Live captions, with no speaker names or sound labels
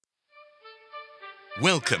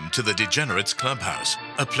Welcome to the Degenerates Clubhouse,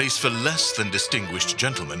 a place for less than distinguished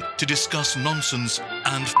gentlemen to discuss nonsense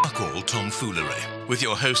and fuck-all tomfoolery, with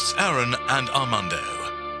your hosts Aaron and Armando.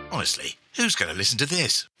 Honestly, who's going to listen to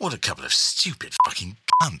this? What a couple of stupid fucking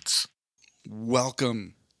cunts.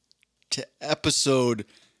 Welcome to episode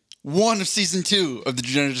 1 of season 2 of the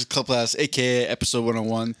Degenerates Clubhouse, aka episode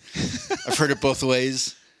 101. I've heard it both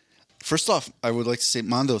ways. First off, I would like to say,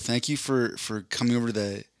 Mondo, thank you for coming over to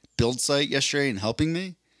the build site yesterday and helping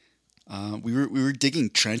me. We were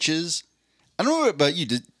digging trenches. I don't know about you.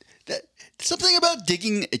 Something about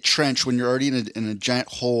digging a trench when you're already in a giant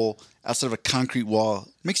hole outside of a concrete wall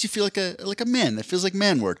makes you feel like a man. That feels like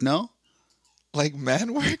man work. No, like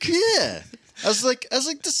man work. Yeah. I was like,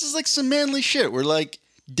 this is like some manly shit. We're like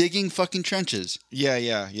digging fucking trenches.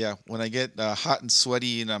 Yeah. When I get hot and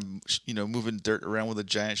sweaty and I'm, moving dirt around with a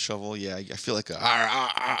giant shovel, I feel like a.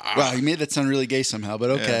 Wow, you made that sound really gay somehow, but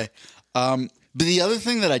okay. Yeah. But the other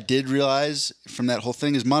thing that I did realize from that whole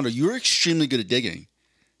thing is, Mondo, you were extremely good at digging.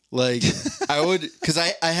 Like, because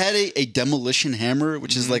I had a demolition hammer,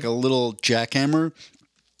 which is like a little jackhammer,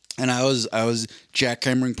 and I was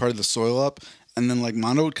jackhammering part of the soil up. And then, like,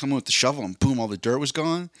 Mondo would come in with the shovel and boom, all the dirt was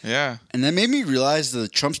gone. Yeah. And that made me realize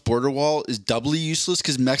that Trump's border wall is doubly useless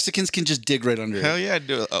because Mexicans can just dig right under it. Hell yeah,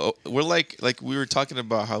 dude. We're like we were talking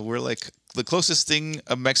about how we're like the closest thing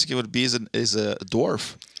a Mexican would be is a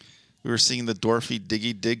dwarf. We were singing the Dwarfy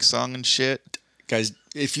Diggy Dig song and shit. Guys,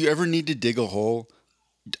 if you ever need to dig a hole,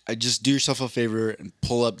 I just do yourself a favor and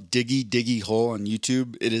pull up Diggy Diggy Hole on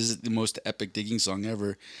YouTube. It is the most epic digging song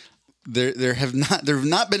ever. There have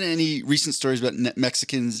not been any recent stories about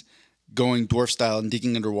Mexicans going dwarf style and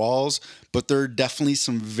digging under walls, but there are definitely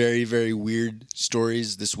some very, very weird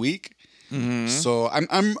stories this week. Mm-hmm. So I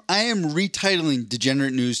am retitling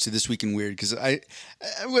Degenerate News to This Week in Weird because I'm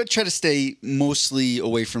going to try to stay mostly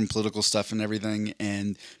away from political stuff and everything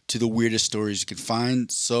and to the weirdest stories you can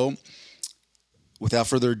find. So without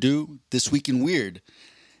further ado, This Week in Weird.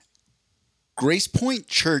 Grace Point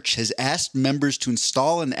Church has asked members to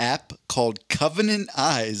install an app called Covenant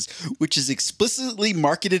Eyes, which is explicitly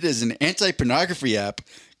marketed as an anti-pornography app.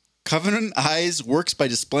 Covenant Eyes works by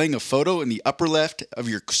displaying a photo in the upper left of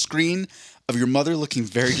your screen of your mother looking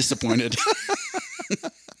very disappointed.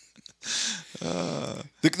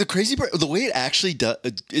 The crazy part, the way it actually does,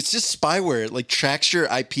 it's just spyware. It like tracks your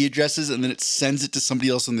IP addresses and then it sends it to somebody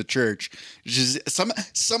else in the church, which is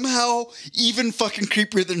somehow even fucking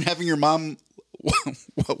creepier than having your mom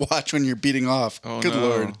watch when you're beating off. Oh, Good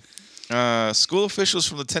no. Lord. School officials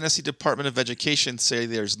from the Tennessee Department of Education say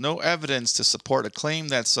there's no evidence to support a claim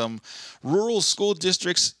that some rural school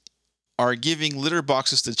districts are giving litter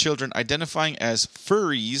boxes to children identifying as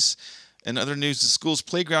furries. In other news, the school's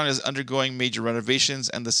playground is undergoing major renovations,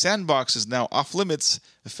 and the sandbox is now off limits,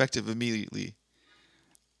 effective immediately.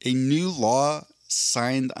 A new law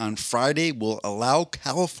signed on Friday will allow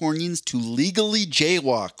Californians to legally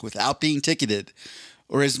jaywalk without being ticketed,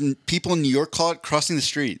 or as people in New York call it, crossing the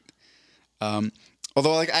street.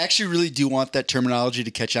 Although, like, I actually really do want that terminology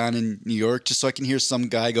to catch on in New York, just so I can hear some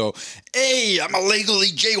guy go, "Hey, I'm illegally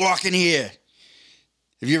jaywalking here."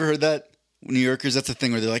 Have you ever heard that? New Yorkers, that's the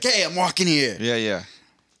thing where they're like, "Hey, I'm walking here." Yeah.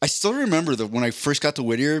 I still remember that when I first got to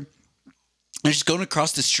Whittier, I was just going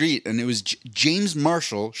across the street, and it was James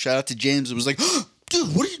Marshall. Shout out to James. It was like, "Oh,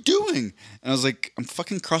 dude, what are you doing?" And I was like, "I'm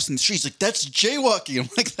fucking crossing the street." He's like, "That's jaywalking." I'm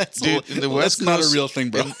like, "That's dude, in the West Coast, not a real thing,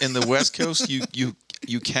 bro." In the West Coast,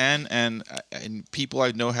 you can and people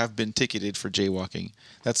I know have been ticketed for jaywalking.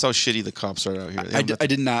 That's how shitty the cops are out here. I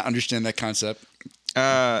did not understand that concept.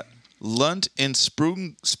 Lunt and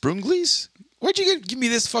Sprunglies? Why'd you give me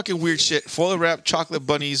this fucking weird shit? Foil wrapped chocolate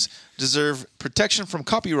bunnies deserve protection from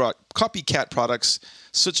copycat products.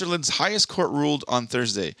 Switzerland's highest court ruled on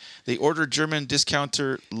Thursday. They ordered German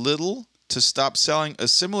discounter Lidl to stop selling a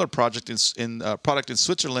similar product in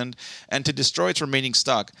Switzerland and to destroy its remaining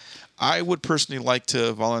stock. I would personally like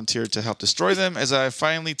to volunteer to help destroy them, as I have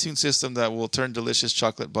finely tuned system that will turn delicious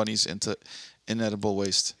chocolate bunnies into inedible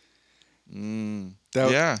waste.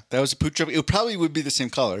 That was a poop joke. It probably would be the same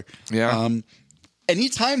color. Yeah.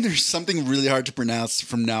 Anytime there's something really hard to pronounce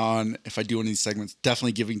from now on, if I do one of these segments,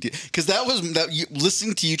 definitely giving to, because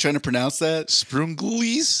listening to you trying to pronounce that,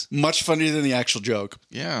 Sprunglies, much funnier than the actual joke.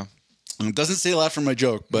 Yeah. It doesn't say a lot from my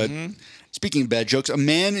joke, but speaking of bad jokes, a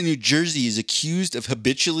man in New Jersey is accused of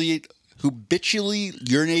habitually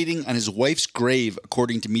urinating on his wife's grave,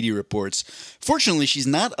 according to media reports. Fortunately, she's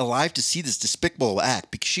not alive to see this despicable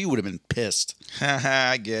act because she would have been pissed.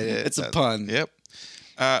 I get it. It's a pun. Yep.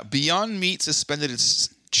 Beyond Meat suspended its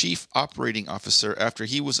chief operating officer after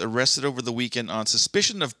he was arrested over the weekend on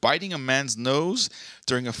suspicion of biting a man's nose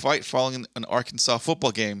during a fight following an Arkansas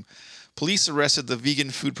football game. Police arrested the vegan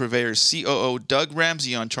food purveyor's COO, Doug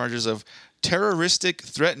Ramsey, on charges of terroristic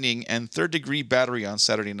threatening and third-degree battery on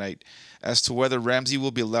Saturday night. As to whether Ramsey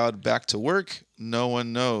will be allowed back to work, no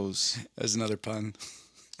one knows. That's another pun.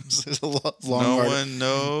 No one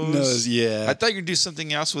knows. Yeah. I thought you were going to do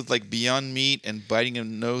something else with like Beyond Meat and biting a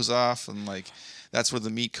nose off and like that's where the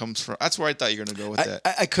meat comes from. That's where I thought you were going to go with that.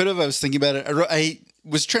 I could have. I was thinking about it. I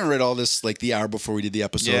was trying to write all this like the hour before we did the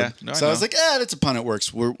episode. Yeah, no, so I was like, that's a pun. It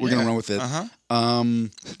works. We're going to run with it.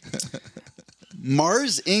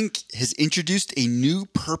 Mars Inc. has introduced a new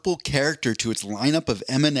purple character to its lineup of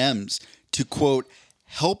M&Ms to, quote,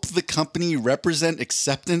 help the company represent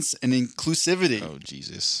acceptance and inclusivity. Oh,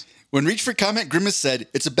 Jesus. When reached for comment, Grimace said,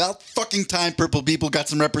 it's about fucking time purple people got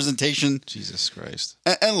some representation. Jesus Christ.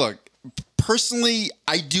 And look, personally,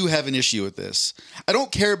 I do have an issue with this. I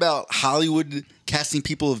don't care about Hollywood casting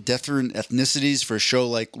people of different ethnicities for a show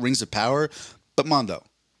like Rings of Power, but Mondo,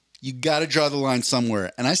 you got to draw the line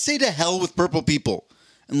somewhere. And I say to hell with purple people,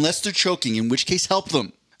 unless they're choking, in which case help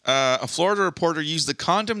them. A Florida reporter used the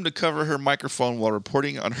condom to cover her microphone while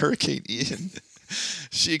reporting on Hurricane Ian.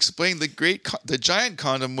 She explained the giant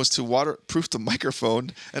condom was to waterproof the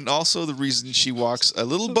microphone and also the reason she walks a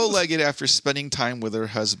little bow-legged after spending time with her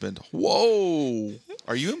husband. Whoa.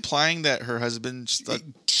 Are you implying that her husband stuck?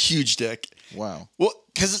 Huge dick. Wow. Well,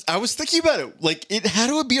 because I was thinking about it. Like, it had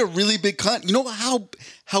to be a really big condom. You know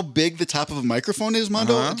how big the top of a microphone is,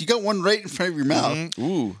 Mondo? Uh-huh. You got one right in front of your mouth. Mm-hmm.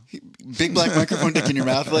 Ooh. Big black microphone dick in your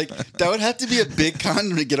mouth. Like, that would have to be a big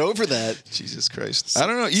condom to get over that. Jesus Christ. I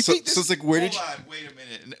don't know. You so, think this, so it's like, where did you... Hold on, wait a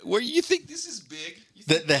minute. Where you think this is big?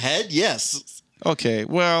 The head? Yes. Okay,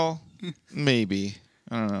 well, maybe.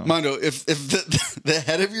 I don't know. Mondo, if the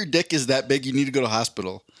head of your dick is that big, you need to go to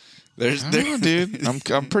hospital. I don't know, dude.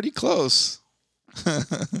 I'm pretty close.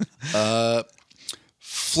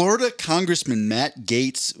 Florida Congressman Matt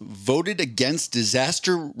Gaetz voted against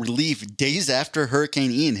disaster relief days after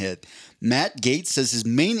Hurricane Ian hit. Matt Gaetz says his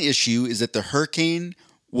main issue is that the hurricane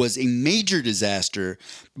was a major disaster,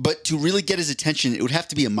 but to really get his attention, it would have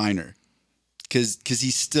to be a minor. Because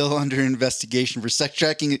he's still under investigation for sex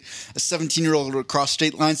tracking a 17-year-old across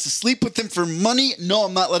state lines to sleep with him for money. No,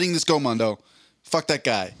 I'm not letting this go, Mondo. Fuck that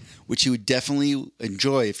guy, which you would definitely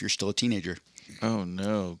enjoy if you're still a teenager. Oh,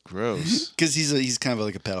 no. Gross. Because he's kind of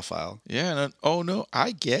like a pedophile. Yeah. No, oh, no.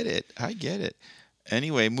 I get it.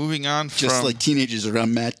 Anyway, moving on from... Just like teenagers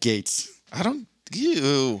around Matt Gaetz. I don't...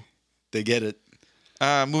 Ew. They get it.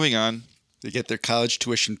 Moving on. They get their college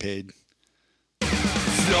tuition paid.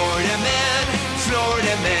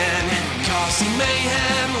 Florida man, causing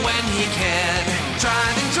mayhem when he can.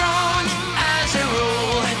 Driving drunk as a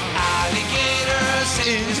rule. Alligators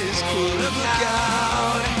in his pool of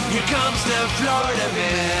loud. Here comes the Florida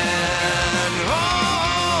man.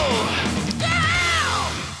 Oh!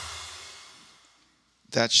 Down!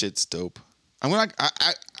 That shit's dope. I'm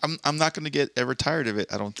not gonna get ever tired of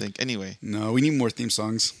it. I don't think. Anyway. No, we need more theme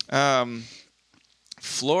songs.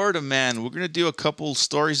 Florida man. We're gonna do a couple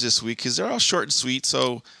stories this week because they're all short and sweet.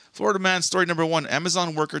 So, Florida man story number 1: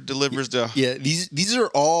 Amazon worker delivers the. Yeah, these are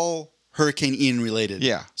all Hurricane Ian related.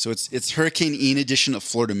 Yeah. So it's Hurricane Ian edition of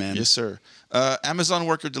Florida man. Yes, sir. Amazon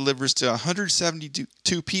worker delivers to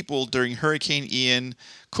 172 people during Hurricane Ian.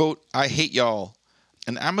 Quote: I hate y'all.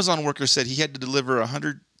 An Amazon worker said he had to deliver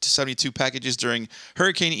 172 packages during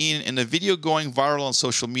Hurricane Ian in a video going viral on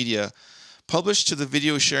social media. Published to the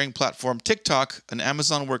video sharing platform TikTok, an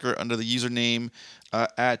Amazon worker under the username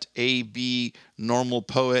at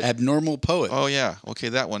ABNormalPoet. Abnormal Poet. Oh, yeah. Okay,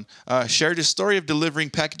 that one. Shared his story of delivering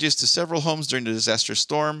packages to several homes during the disaster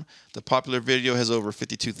storm. The popular video has over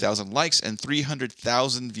 52,000 likes and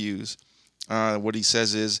 300,000 views. What he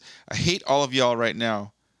says is, I hate all of y'all right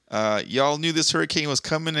now. Y'all knew this hurricane was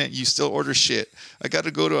coming and you still order shit. I got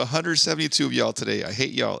to go to 172 of y'all today. I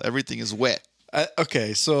hate y'all. Everything is wet.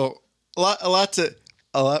 Okay, so a lot, Mondo.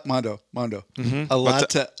 Mm-hmm. A lot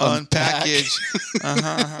to unpack. Unpackage.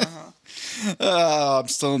 I'm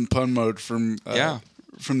still in pun mode from the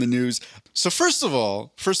news. So first of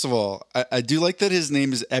all, I do like that his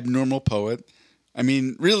name is Abnormal Poet. I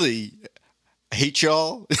mean, really, I hate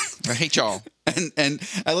y'all. I hate y'all. And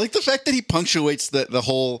I like the fact that he punctuates the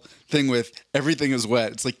whole thing with everything is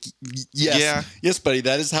wet. It's like, yes, buddy,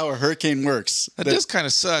 that is how a hurricane works. That does kind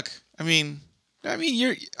of suck. I mean, but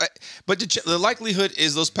the likelihood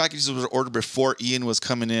is those packages were ordered before Ian was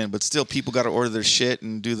coming in, but still people got to order their shit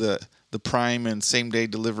and do the Prime and same day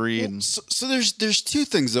delivery. And so there's two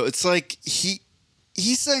things though. It's like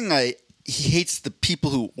he's saying he hates the people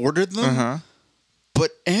who ordered them, but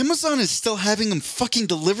Amazon is still having them fucking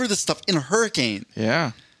deliver this stuff in a hurricane.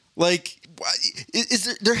 Yeah. Like,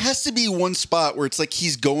 there has to be one spot where it's like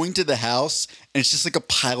he's going to the house and it's just like a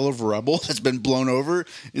pile of rubble that's been blown over.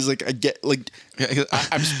 He's like,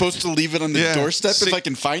 I'm supposed to leave it on the doorstep if I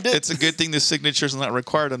can find it. It's a good thing the signature's not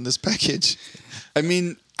required on this package. I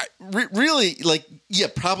mean, really, like, yeah,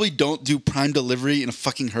 probably don't do Prime delivery in a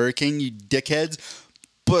fucking hurricane, you dickheads.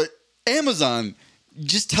 But Amazon,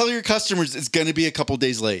 just tell your customers it's going to be a couple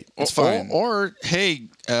days late. It's fine. Or hey,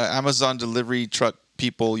 Amazon delivery truck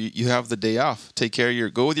people, you have the day off. Take care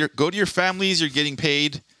of go to your families. You're getting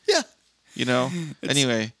paid. Yeah. You know.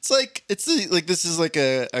 Anyway, it's like this is like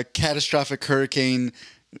a catastrophic hurricane.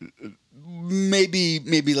 Maybe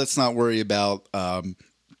let's not worry about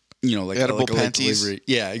edible panties. Delivery.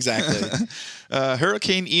 Yeah, exactly.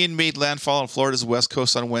 Hurricane Ian made landfall on Florida's west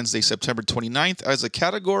coast on Wednesday, September 29th, as a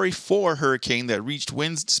Category 4 hurricane that reached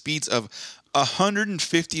wind speeds of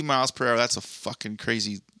 150 miles per hour. That's a fucking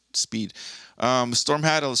crazy speed. The storm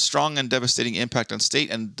had a strong and devastating impact on state,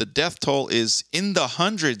 and the death toll is in the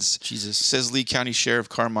hundreds, Jesus, says Lee County Sheriff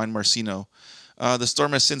Carmine Marcino. The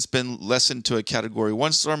storm has since been lessened to a Category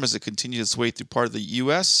 1 storm as it continues its way through part of the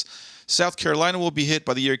U.S. South Carolina will be hit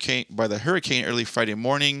by the hurricane early Friday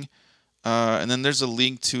morning. And then there's a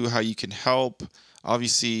link to how you can help.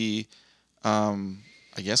 Obviously, I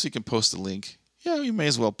guess we can post the link. Yeah, we may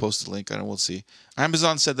as well post the link. We'll see.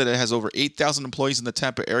 Amazon said that it has over 8,000 employees in the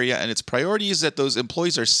Tampa area, and its priority is that those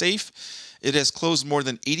employees are safe. It has closed more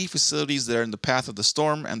than 80 facilities that are in the path of the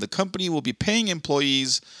storm, and the company will be paying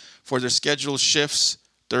employees for their scheduled shifts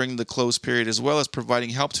during the closed period, as well as providing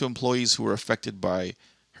help to employees who were affected by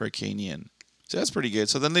Hurricane Ian. So that's pretty good.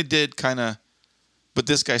 So then they did kind of, but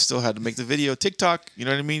this guy still had to make the video. TikTok, you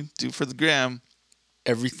know what I mean? Do for the gram.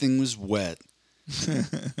 Everything was wet.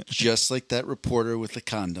 Just like that reporter with the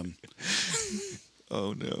condom.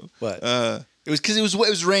 Oh no! What? It was because it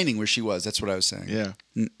was raining where she was. That's what I was saying. Yeah.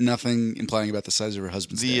 Nothing implying about the size of her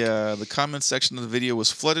husband's dick. The comment section of the video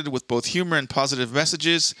was flooded with both humor and positive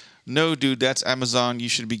messages. No, dude, that's Amazon. You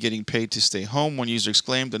should be getting paid to stay home. One user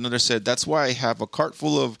exclaimed. Another said, "That's why I have a cart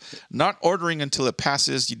full of not ordering until it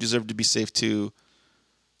passes. You deserve to be safe too."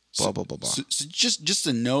 Blah blah blah blah. So just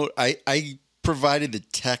a note. I provided the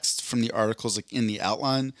text from the articles like in the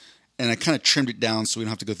outline, and I kind of trimmed it down so we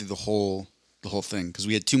don't have to go through the whole thing because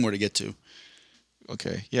we had two more to get to.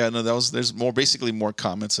 Okay. Yeah. No, there's basically more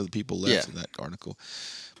comments of the people left in that article.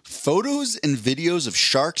 Photos and videos of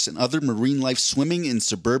sharks and other marine life swimming in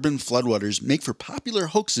suburban floodwaters make for popular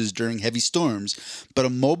hoaxes during heavy storms, but a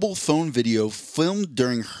mobile phone video filmed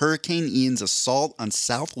during Hurricane Ian's assault on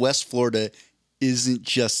Southwest Florida isn't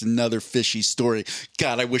just another fishy story.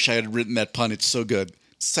 God, I wish I had written that pun. It's so good.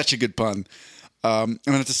 Such a good pun. I'm going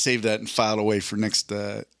to have to save that and file it away for next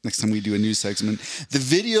time we do a news segment. The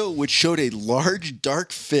video, which showed a large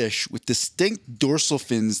dark fish with distinct dorsal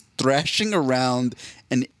fins thrashing around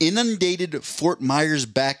an inundated Fort Myers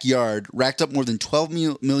backyard, racked up more than 12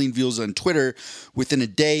 million views on Twitter within a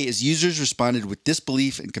day as users responded with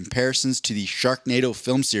disbelief and comparisons to the Sharknado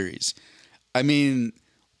film series. I mean,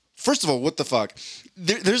 first of all, what the fuck?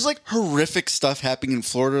 There's like horrific stuff happening in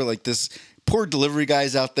Florida, like this poor delivery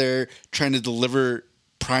guys out there trying to deliver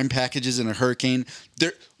Prime packages in a hurricane.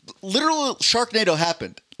 Literal Sharknado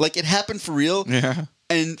happened. Like, it happened for real. Yeah.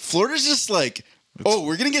 And Florida's just like, oh,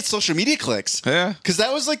 we're going to get social media clicks. Yeah. Because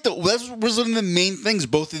that was like that was one of the main things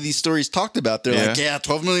both of these stories talked about. They're like,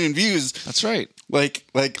 12 million views. That's right. Like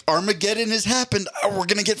Armageddon has happened. Oh, we're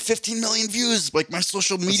going to get 15 million views. Like, my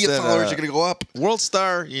social media followers are going to go up. World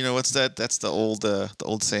Star, you know, what's that? That's the old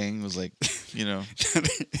saying. It was like, you know.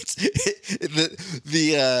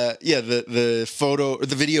 The photo or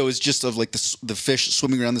the video is just of like the fish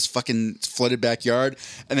swimming around this fucking flooded backyard.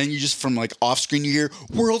 And then you just from like off screen, you hear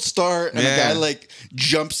World Star. And a guy like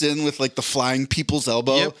jumps in with like the flying people's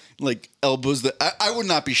elbow, like elbows I would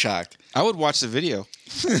not be shocked. I would watch the video.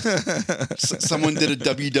 Someone did a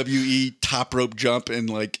WWE top rope jump and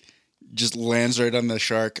like just lands right on the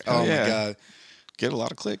shark. Oh my God. Get a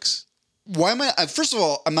lot of clicks. Why am I? First of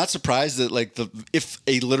all, I'm not surprised that like if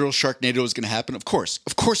a literal Sharknado is going to happen. Of course,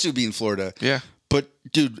 it would be in Florida. Yeah. But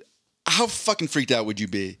dude, how fucking freaked out would you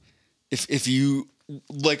be if you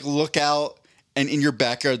like look out and in your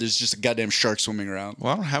backyard there's just a goddamn shark swimming around?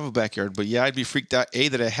 Well, I don't have a backyard, but yeah, I'd be freaked out. A,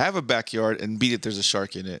 that I have a backyard, and B, that there's a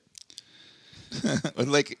shark in it.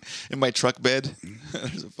 Like in my truck bed,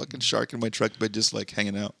 there's a fucking shark in my truck bed, just like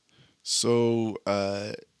hanging out. So,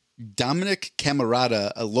 Dominic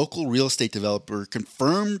Camarata, a local real estate developer,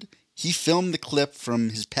 confirmed he filmed the clip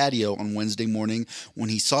from his patio on Wednesday morning when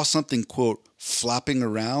he saw something, quote, flopping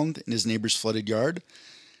around in his neighbor's flooded yard.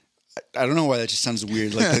 I don't know why that just sounds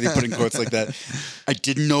weird. Like they put in quotes like that. I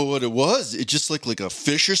didn't know what it was. It just like a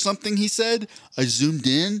fish or something. He said. I zoomed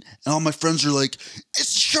in, and all my friends are like,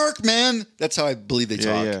 "It's a shark, man." That's how I believe they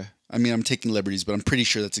talk. Yeah. I mean, I'm taking liberties, but I'm pretty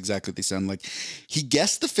sure that's exactly what they sound like. He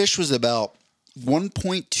guessed the fish was about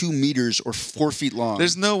 1.2 meters or 4 feet long.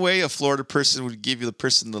 There's no way a Florida person would give you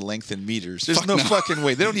the length in meters. There's no no. fucking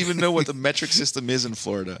way. They don't even know what the metric system is in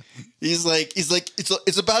Florida. He's like,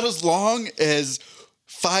 it's about as long as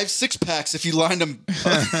 5 6-packs if you lined them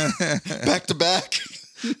back to back.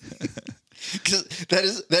 Because that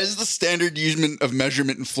is the standard usement of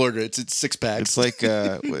measurement in Florida. It's 6-packs. It's like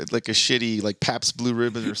a shitty like Pabst Blue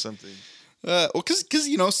Ribbon or something. Well, because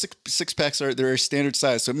 6-packs they're a standard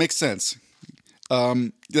size, so it makes sense.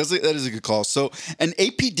 That is a good call. So, and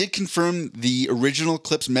AP did confirm the original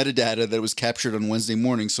clip's metadata that was captured on Wednesday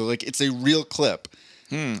morning. So, like, it's a real clip.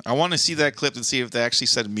 I want to see that clip and see if they actually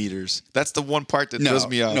said meters. That's the one part that throws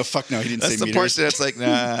me off. No, fuck no, he didn't say meters. That's the part that's like,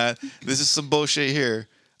 nah, this is some bullshit here.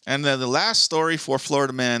 And then the last story for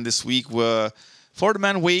Florida Man this week was Florida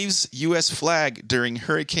man waves U.S. flag during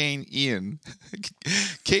Hurricane Ian.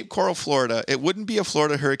 Cape Coral, Florida. It wouldn't be a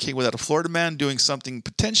Florida hurricane without a Florida man doing something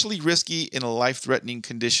potentially risky in a life-threatening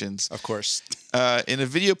conditions. Of course. In a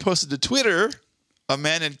video posted to Twitter, a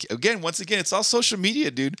man, and once again, it's all social media,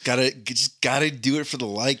 dude. Gotta do it for the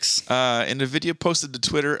likes. In a video posted to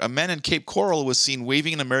Twitter, a man in Cape Coral was seen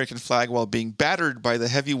waving an American flag while being battered by the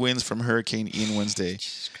heavy winds from Hurricane Ian Wednesday.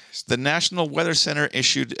 The National Weather Center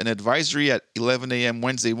issued an advisory at 11 a.m.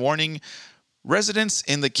 Wednesday morning. Residents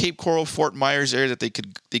in the Cape Coral Fort Myers area that they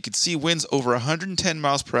could see winds over 110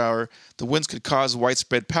 miles per hour. The winds could cause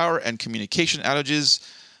widespread power and communication outages.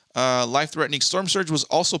 Life-threatening storm surge was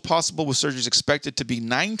also possible, with surges expected to be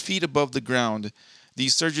 9 feet above the ground.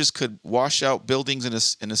 These surges could wash out buildings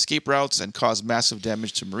and escape routes and cause massive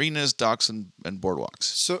damage to marinas, docks, and boardwalks.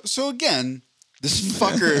 So again, this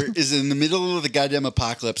fucker is in the middle of the goddamn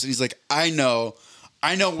apocalypse, and he's like, I know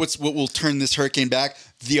what will turn this hurricane back.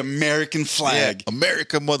 The American flag. Yeah,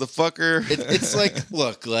 America, motherfucker. It's like,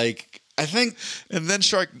 look, like, I think... And then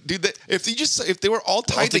Shark, dude, if they were all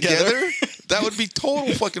tied together, that would be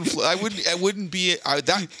total fucking... that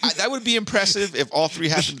would be impressive if all three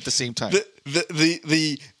happened at the same time.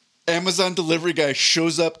 The Amazon delivery guy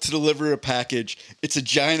shows up to deliver a package. It's a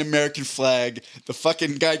giant American flag. The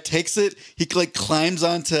fucking guy takes it. He like climbs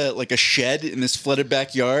onto like a shed in this flooded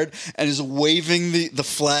backyard and is waving the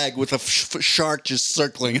flag with a shark just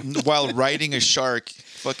circling while riding a shark.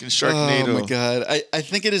 Fucking Sharknado. Oh my god! I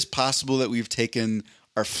think it is possible that we've taken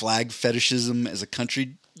our flag fetishism as a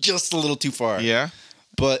country just a little too far. Yeah.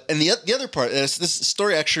 But the other part, this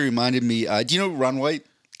story actually reminded me. Do you know Ron White?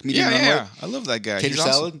 Yeah. I love that guy. Cater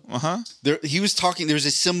Salad? Awesome. He was talking, there was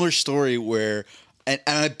a similar story where,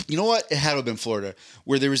 you know what? It had to have been Florida,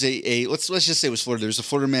 where there was let's just say it was Florida. There was a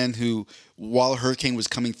Florida man who, while a hurricane was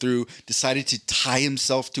coming through, decided to tie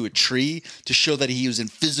himself to a tree to show that he was in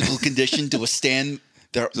physical condition to withstand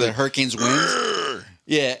the hurricane's winds.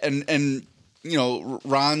 Yeah, and you know,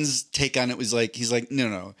 Ron's take on it was like, he's like,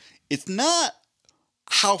 no, it's not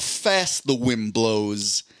how fast the wind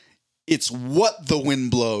blows. It's what the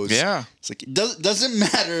wind blows. Yeah. It's like, it doesn't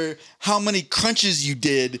matter how many crunches you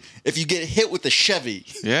did if you get hit with a Chevy.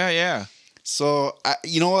 Yeah. So,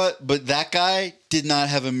 you know what? But that guy did not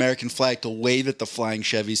have an American flag to wave at the flying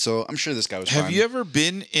Chevy, so I'm sure this guy was fine. Have you ever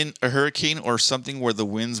been in a hurricane or something where the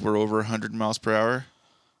winds were over 100 miles per hour?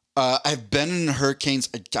 I've been in hurricanes.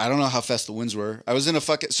 I don't know how fast the winds were. I was in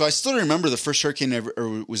so I still remember the first hurricane I ever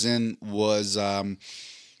was in was...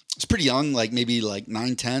 I was pretty young, like maybe like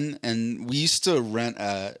 9, 10, and we used to rent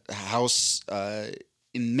a house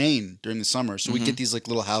in Maine during the summer. So we'd get these like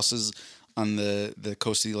little houses on the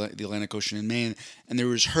coast of the Atlantic Ocean in Maine, and there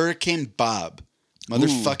was Hurricane Bob,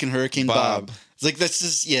 motherfucking Hurricane Bob. It's like that's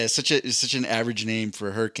just such an average name for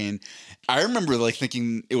a hurricane. I remember like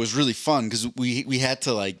thinking it was really fun because we had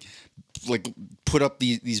to like put up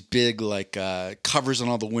these big like covers on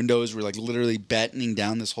all the windows. We're like literally battening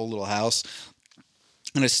down this whole little house.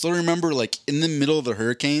 And I still remember, like, in the middle of the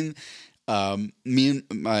hurricane, me and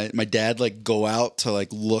my dad, like, go out to, like,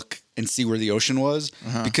 look and see where the ocean was.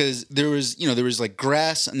 Because there was like,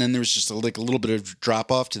 grass, and then there was just, a little bit of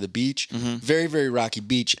drop-off to the beach. Very, very rocky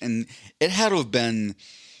beach. And it had to have been...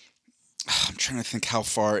 I'm trying to think how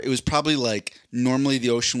far. It was probably like normally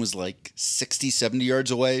the ocean was like 60, 70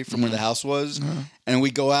 yards away from where the house was. And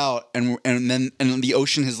we go out and then the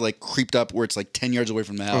ocean has like creeped up where it's like 10 yards away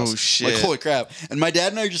from the house. Oh, shit. Like, holy crap. And my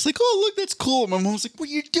dad and I are just like, oh, look, that's cool. And my mom's like, what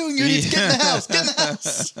are you doing? You need to get in the house. Get in the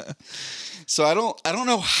house. So I don't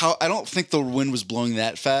know how. I don't think the wind was blowing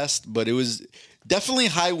that fast, but it was definitely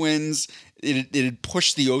high winds. it had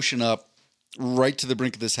pushed the ocean up right to the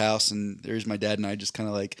brink of this house, and there's my dad and I just kind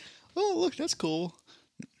of like, oh look, that's cool.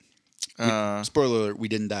 Spoiler alert: we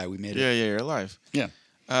didn't die. We made it. Yeah, you're alive. Yeah.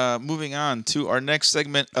 Moving on to our next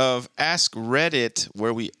segment of Ask Reddit,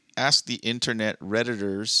 where we ask the internet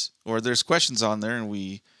Redditors, or there's questions on there, and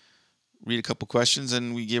we read a couple questions,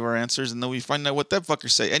 and we give our answers, and then we find out what that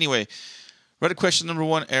fuckers say. Anyway, Reddit question number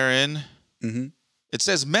 1, Aaron. Mm-hmm. It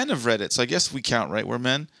says men of Reddit, so I guess we count, right? We're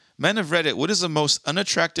men. Men of Reddit, what is the most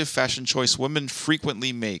unattractive fashion choice women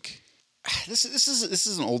frequently make? This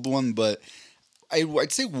is an old one, but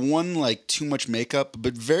I'd say one, like too much makeup,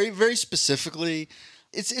 but very, very specifically,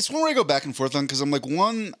 it's one where I go back and forth on, because I'm like,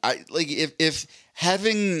 one, I like if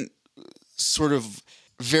having sort of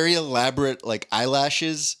very elaborate like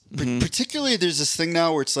eyelashes, particularly there's this thing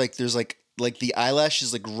now where it's like there's like the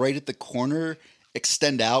eyelashes like right at the corner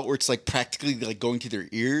extend out, where it's like practically like going to their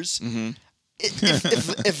ears.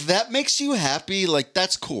 If that makes you happy, like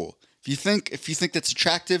that's cool. If you think that's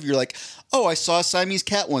attractive, you're like, oh, I saw a Siamese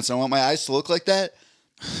cat once. I want my eyes to look like that.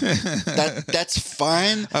 That's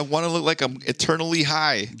fine. I want to look like I'm eternally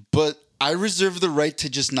high. But I reserve the right to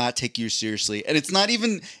just not take you seriously. And it's not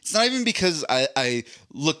even because I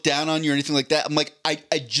look down on you or anything like that. I'm like, I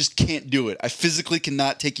just can't do it. I physically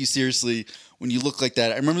cannot take you seriously when you look like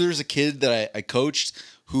that. I remember there was a kid that I coached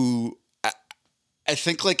who I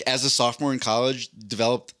think like as a sophomore in college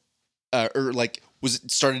developed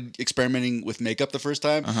started experimenting with makeup the first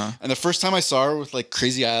time. And the first time I saw her with like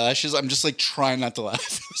crazy eyelashes, I'm just like trying not to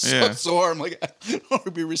laugh. So hard. I'm like, I don't want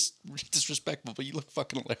to be disrespectful, but you look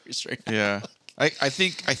fucking hilarious right now. Yeah. I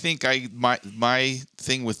think my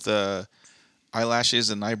thing with the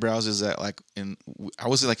eyelashes and eyebrows is that like I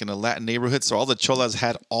was like in a Latin neighborhood, so all the cholas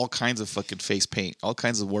had all kinds of fucking face paint, all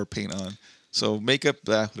kinds of war paint on. So makeup,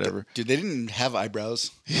 whatever. Dude, they didn't have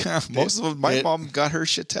eyebrows. Yeah, most of them. My mom got her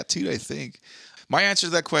shit tattooed, I think. My answer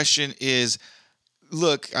to that question is,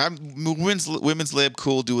 look, I'm women's lib,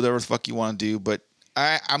 cool, do whatever the fuck you want to do, but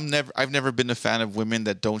I've never been a fan of women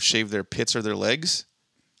that don't shave their pits or their legs.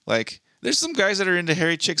 Like, there's some guys that are into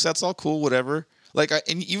hairy chicks, that's all cool, whatever. Like,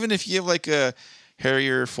 and even if you have like a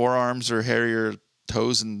hairier forearms or hairier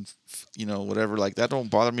toes and whatever, like that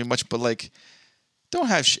don't bother me much. But like, don't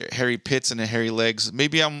have hairy pits and hairy legs.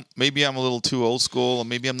 Maybe I'm a little too old school, or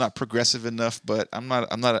maybe I'm not progressive enough. But I'm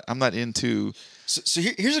not into. So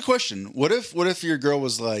here's a question: What if your girl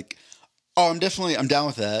was like, "Oh, I'm down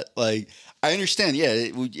with that." Like, I understand. Yeah,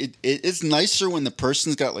 it's nicer when the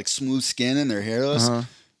person's got like smooth skin and they're hairless.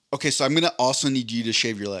 Okay, so I'm gonna also need you to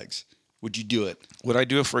shave your legs. Would you do it? Would I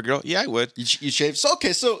do it for a girl? Yeah, I would. You shave. So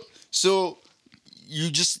okay, so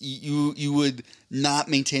you would not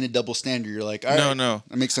maintain a double standard. You're like, all right, no,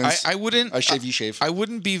 that makes sense. I wouldn't. I shave, you shave. I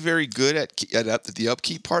wouldn't be very good at the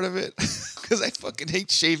upkeep part of it because I fucking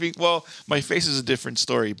hate shaving. Well, my face is a different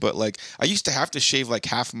story, but like I used to have to shave like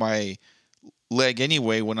half my leg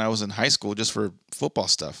anyway when I was in high school just for football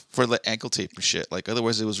stuff, for the ankle tape and shit. Like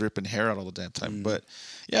otherwise it was ripping hair out all the damn time. But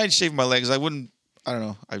yeah, I'd shave my legs. I wouldn't. I don't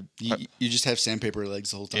know. You just have sandpaper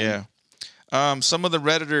legs the whole time. Yeah. Some of the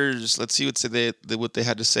Redditors, let's see what they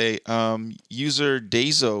had to say. User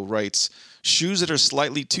Dazo writes, shoes that are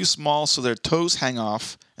slightly too small so their toes hang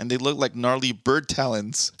off and they look like gnarly bird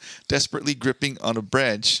talons desperately gripping on a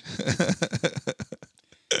branch.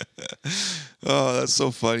 Oh, that's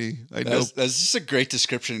so funny. I know. That's just a great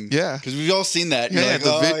description. Yeah. Because we've all seen that.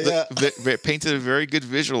 You're Painted a very good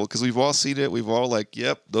visual because we've all seen it. We've all like,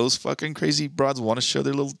 yep, those fucking crazy broads want to show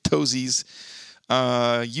their little toesies.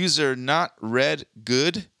 User not read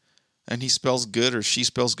good, and he spells good or she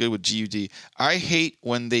spells good with G-U-D. I hate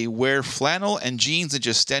when they wear flannel and jeans and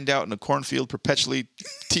just stand out in a cornfield perpetually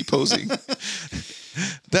T-posing.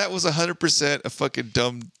 That was 100% a fucking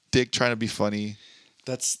dumb dick trying to be funny.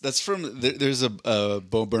 That's from there's a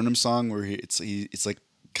Bo Burnham song where it's like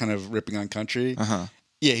kind of ripping on country.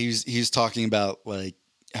 Yeah, he was talking about like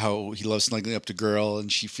how he loves snuggling up to girl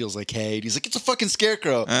and she feels like hey, and he's like it's a fucking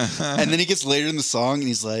scarecrow. And then he gets later in the song and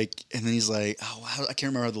he's like oh I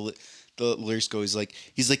can't remember how the lyrics go. He's like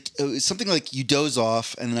it's something like you doze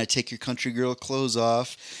off and then I take your country girl clothes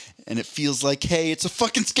off and it feels like hey, it's a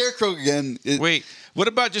fucking scarecrow again. Wait, what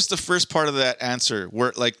about just the first part of that answer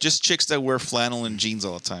where like just chicks that wear flannel and jeans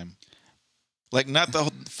all the time? Like not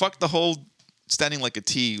the whole standing like a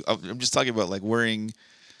T. I'm just talking about like wearing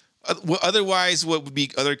otherwise what would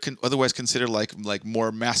be otherwise considered like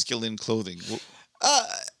more masculine clothing.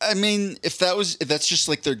 I mean, if that's just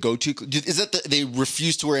like their go-to, is that they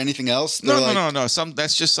refuse to wear anything else? No.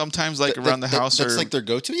 That's just sometimes like around the house. That's like their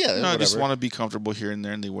go-to. Yeah, no, whatever. I just want to be comfortable here and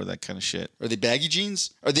there, and they wear that kind of shit. Are they baggy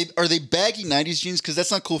jeans? Are they baggy '90s jeans? Because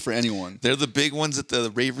that's not cool for anyone. They're the big ones that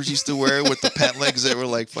the ravers used to wear with the pant legs that were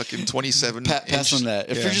like fucking 27. Pass on that.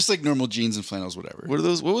 If they're just like normal jeans and flannels, whatever. What are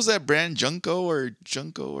those? What was that brand? Junko or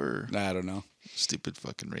Nah, I don't know. stupid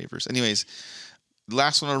fucking ravers. Anyways.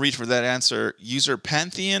 Last one I'll read for that answer. User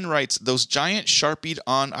Pantheon writes, those giant Sharpied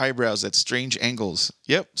on eyebrows at strange angles.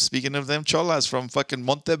 Yep, speaking of them cholas from fucking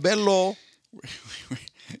Montebello.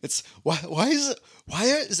 It's why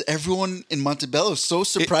is everyone in Montebello so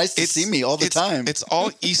surprised to see me all the time? It's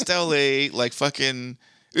all East LA, like fucking.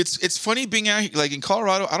 It's funny being out here, like in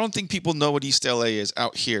Colorado. I don't think people know what East LA is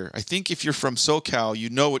out here. I think if you're from SoCal, you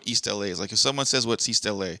know what East LA is. Like if someone says what's East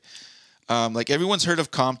LA, like everyone's heard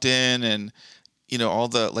of Compton and. You know, all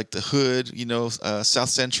the, like the hood, you know, South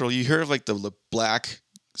Central. You hear of like the black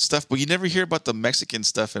stuff, but you never hear about the Mexican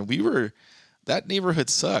stuff. And that neighborhood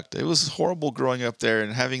sucked. It was horrible growing up there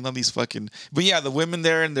and having all these fucking, but yeah, the women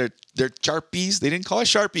there and their Sharpies, they didn't call it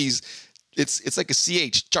Sharpies. It's like a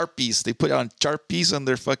CH, Sharpies. They put on Sharpies on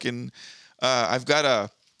their fucking, I've got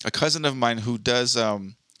a cousin of mine who does,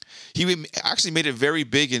 he actually made it very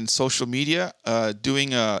big in social media,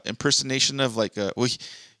 doing a impersonation of like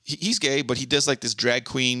he's gay, but he does like this drag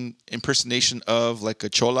queen impersonation of like a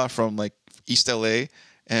chola from like East LA,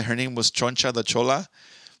 and her name was Choncha the Chola.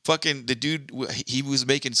 Fucking the dude, he was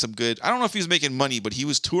making some good. I don't know if he was making money, but he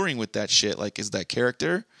was touring with that shit. Like, is that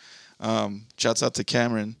character? Shouts out to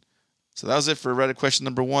Cameron. So that was it for Reddit question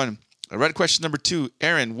number 1. Reddit question number 2.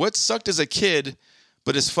 Aaron, what sucked as a kid,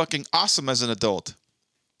 but is fucking awesome as an adult?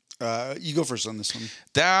 You go first on this one.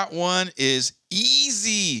 That one is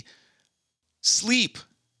easy. Sleep.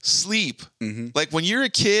 Mm-hmm. Like when you're a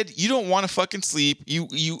kid, you don't want to fucking sleep.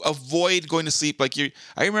 You avoid going to sleep. Like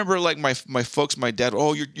I remember like my folks, my dad.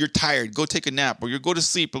 Oh, you're tired. Go take a nap, or you go to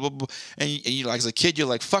sleep. Blah, blah, blah. And you like as a kid, you're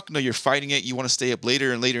like fuck no. You're fighting it. You want to stay up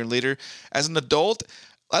later and later and later. As an adult,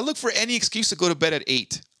 I look for any excuse to go to bed at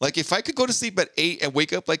 8. Like if I could go to sleep at 8 and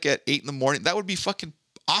wake up like at 8 in the morning, that would be fucking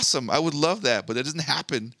awesome. I would love that, but it doesn't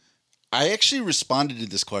happen. I actually responded to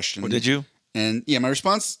this question. Oh, did you? And yeah, my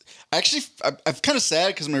response, I'm kind of sad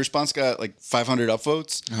because my response got like 500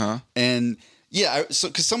 upvotes. Uh-huh. And yeah,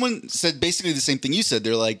 because someone said basically the same thing you said.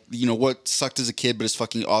 They're like, you know, what sucked as a kid, but is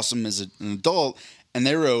fucking awesome as an adult. And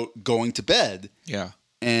they wrote going to bed. Yeah.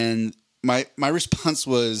 And my response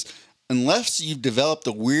was, unless you've developed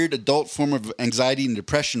a weird adult form of anxiety and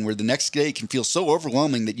depression where the next day can feel so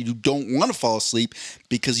overwhelming that you don't want to fall asleep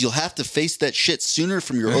because you'll have to face that shit sooner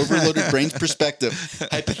from your overloaded brain's perspective,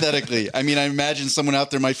 hypothetically. I mean, I imagine someone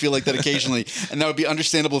out there might feel like that occasionally, and that would be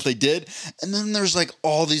understandable if they did. And then there's like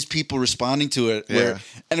all these people responding to it. Yeah.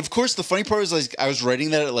 And of course, the funny part was like I was writing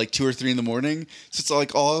that at like 2 or 3 in the morning. So it's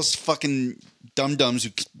like all those fucking dum-dums who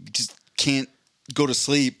just can't go to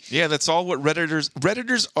sleep. Yeah, that's all what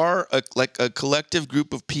Redditors are, like a collective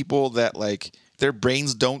group of people that like their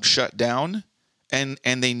brains don't shut down and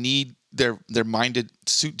they need their mind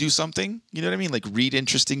to do something. You know what I mean? Like read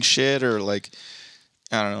interesting shit or like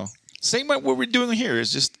I don't know. Same like what we're doing here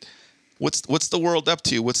is just what's the world up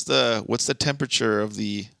to? What's the temperature of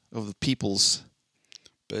the peoples?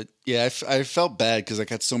 But yeah, I felt bad because I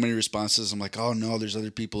got so many responses. I'm like, oh no, there's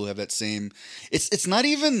other people who have that same. It's not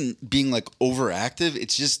even being like overactive.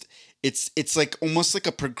 It's just it's like almost like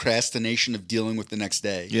a procrastination of dealing with the next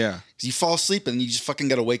day. Yeah, 'cause you fall asleep and you just fucking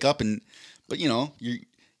got to wake up but you know you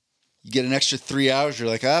get an extra 3 hours. You're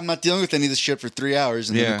like, I'm not dealing with any of this shit for 3 hours,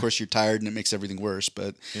 and then of course you're tired and it makes everything worse.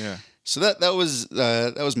 But yeah, so that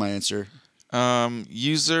was my answer.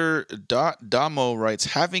 User Damo writes,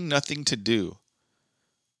 having nothing to do.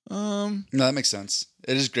 No, that makes sense.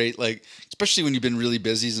 It is great, like especially when you've been really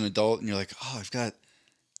busy as an adult and you're like, oh, I've got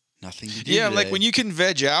nothing to do. Yeah, today. like when you can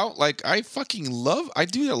veg out. Like I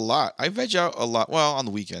do it a lot. I veg out a lot. Well, on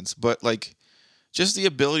the weekends, but like just the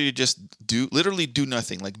ability to just literally do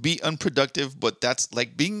nothing. Like be unproductive, but that's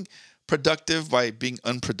like being productive by being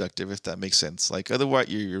unproductive. If that makes sense. Like otherwise,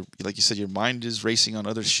 you're like you said, your mind is racing on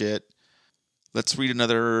other shit. Let's read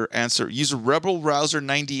another answer. User Rebel Rouser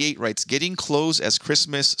 98 writes, getting clothes as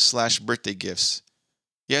Christmas/birthday gifts.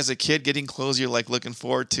 Yeah, as a kid, getting clothes, you're like looking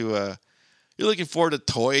forward to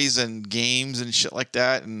toys and games and shit like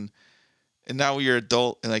that. And now you're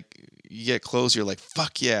adult and like you get clothes, you're like,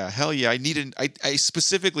 fuck yeah, hell yeah. I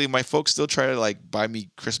specifically, my folks still try to like buy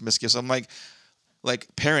me Christmas gifts. I'm like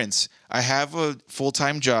parents, I have a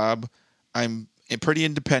full-time job. I'm pretty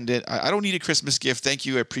independent. I don't need a Christmas gift. Thank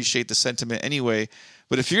you. I appreciate the sentiment anyway.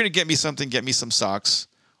 But if you're going to get me something, get me some socks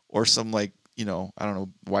or some like I don't know,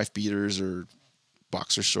 wife beaters or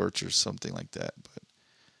boxer shorts or something like that. But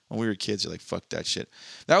when we were kids, you're like, fuck that shit.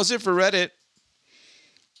 That was it for Reddit.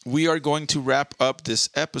 We are going to wrap up this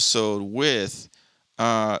episode with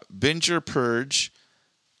Binge or Purge,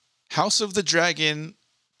 House of the Dragon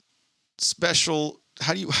special.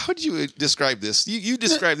 How do you describe this? You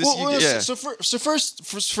describe this. Yeah. So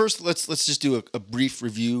first, let's just do a brief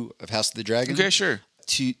review of House of the Dragon. Okay, sure.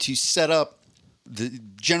 To set up the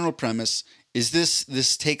general premise is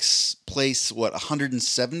this takes place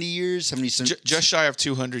 170 years, 70 just shy of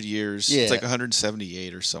 200 years. Yeah. It's like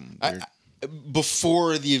 178 or something weird.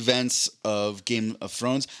 Before the events of Game of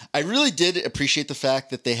Thrones. I really did appreciate the fact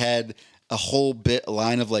that they had a whole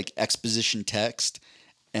line of like exposition text,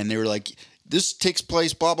 and they were like, this takes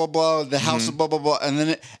place blah blah blah, the house of blah blah blah, and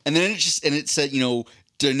then it said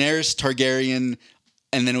Daenerys Targaryen,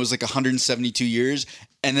 and then it was like 172 years,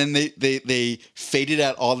 and then they faded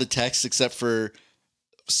out all the text except for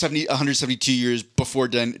 172 years before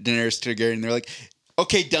Daenerys Targaryen. They're like,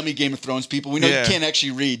 okay, dummy Game of Thrones people, we know you can't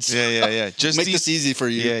actually read. So Yeah. Just make this easy for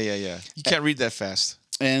you. Yeah. You can't read that fast.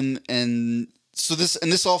 And so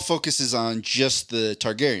this all focuses on just the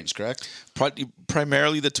Targaryens, correct?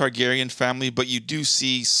 Primarily the Targaryen family, but you do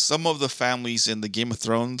see some of the families in the Game of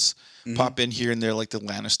Thrones pop in here and there, like the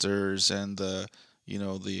Lannisters and the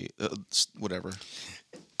whatever.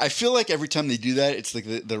 I feel like every time they do that, it's like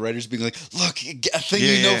the writers being like, "Look, a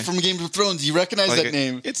thing know from Game of Thrones. You recognize like that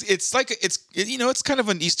name?" It's kind of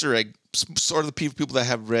an Easter egg, sort of the people that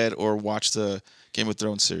have read or watched the Game of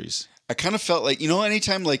Thrones series. I kind of felt like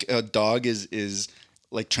anytime like a dog is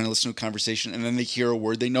like trying to listen to a conversation and then they hear a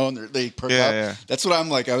word they know and they perk up. Yeah. That's what I'm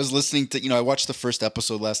like. I was listening to I watched the first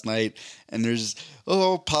episode last night and there's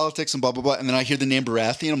politics and blah blah blah, and then I hear the name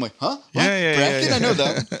Baratheon. I'm like, huh? What? Baratheon? Yeah. I know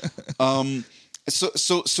that.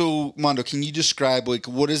 So Mondo, can you describe like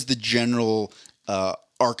what is the general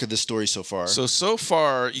arc of the story so far? So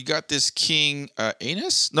far you got this king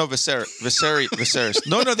Aenys? No, Viserys.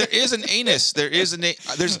 No, there is an Aenys. There is an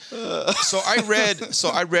there's so I read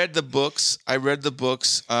the books. Or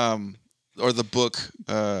the book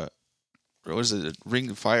what is it? Ring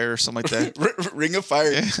of Fire or something like that? Ring of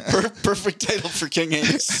Fire. Yeah. Perfect title for King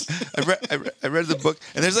Aenys. I read the book,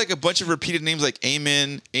 and there's like a bunch of repeated names like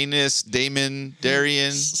Aemon, Aenys, Daemon,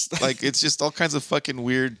 Darian. Like it's just all kinds of fucking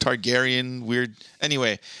weird Targaryen weird.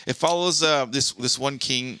 Anyway, it follows this one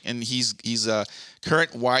king, and he's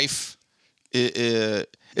current wife.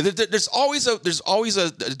 There's always a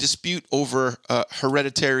dispute over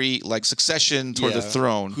hereditary like succession toward the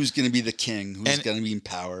throne. Who's going to be the king? Who's going to be in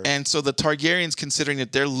power? And so the Targaryens, considering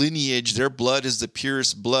that their lineage, their blood is the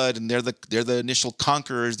purest blood, and they're the initial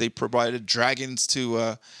conquerors. They provided dragons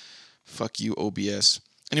to fuck you OBS.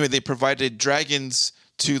 Anyway, they provided dragons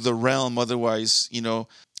to the realm. Otherwise,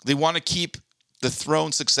 they want to keep the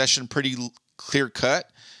throne succession pretty clear cut.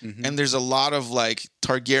 Mm-hmm. And there's a lot of like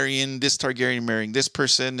this Targaryen marrying this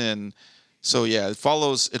person, and so it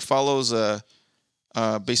follows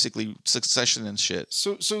basically succession and shit.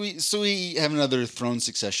 So we have another throne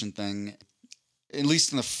succession thing. At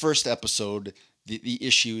least in the first episode, the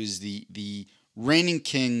issue is the reigning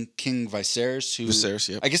king, King Viserys, Viserys,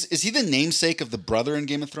 yep. I guess is he the namesake of the brother in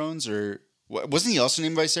Game of Thrones, or wasn't he also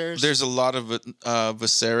named Viserys? There's a lot of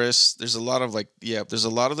Viserys. There's a lot of there's a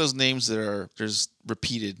lot of those names there's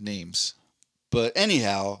repeated names. But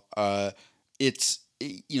anyhow, it's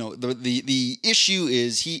the issue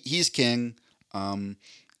is he's king,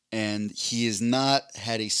 and he has not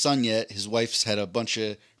had a son yet. His wife's had a bunch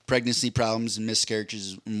of pregnancy problems and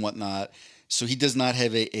miscarriages and whatnot, so he does not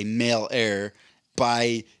have a male heir.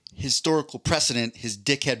 By historical precedent, his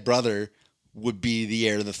dickhead brother would be the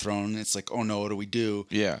heir to the throne. It's like, oh no, what do we do?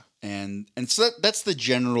 Yeah. And so that's the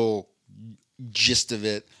general gist of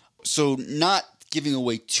it. So not giving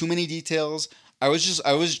away too many details, I was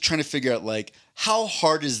trying to figure out like how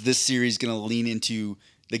hard is this series going to lean into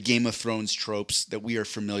the Game of Thrones tropes that we are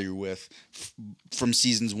familiar with from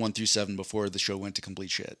seasons 1 through 7 before the show went to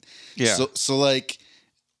complete shit. Yeah. So like,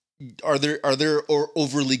 are there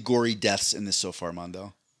overly gory deaths in this so far,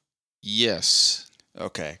 Mondo? Yes.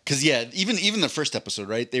 Okay, because even the first episode,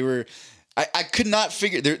 right? They were, I could not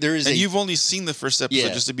figure there is. And you've only seen the first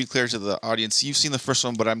episode, just to be clear to the audience. You've seen the first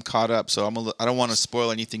one, but I'm caught up, so I don't want to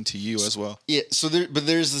spoil anything to you as well. Yeah. So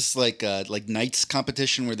there's this like knights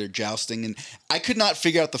competition where they're jousting, and I could not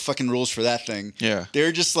figure out the fucking rules for that thing. Yeah.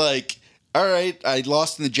 They're just like, all right, I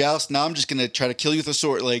lost in the joust. Now I'm just gonna try to kill you with a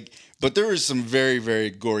sword, like. But there was some very, very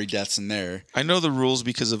gory deaths in there. I know the rules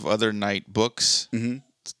because of other knight books. Mm-hmm.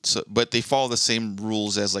 So, but they follow the same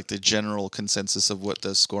rules as like the general consensus of what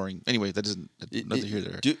the scoring. Anyway, that doesn't nothing here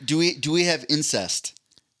there. Do we have incest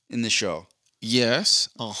in the show? Yes.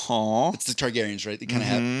 It's the Targaryens, right? They kind of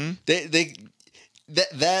have they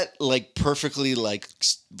that like perfectly like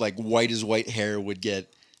white as white hair would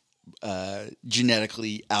get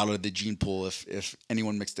genetically out of the gene pool if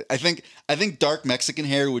anyone mixed it. I think dark Mexican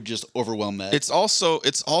hair would just overwhelm that. It's also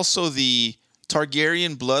the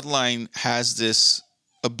Targaryen bloodline has this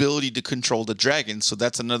ability to control the dragon, so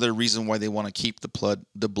that's another reason why they want to keep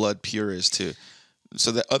the blood pure, is to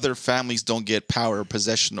so that other families don't get power or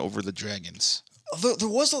possession over the dragons. Although there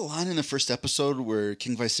was a line in the first episode where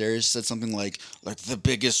King Viserys said something like the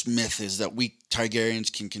biggest myth is that we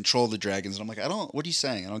Targaryens can control the dragons, and I'm like, what are you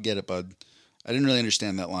saying? I don't get it, bud. I didn't really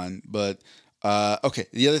understand that line, but okay.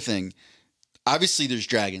 The other thing, obviously, there's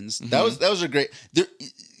dragons. That was a great.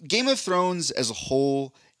 Game of Thrones as a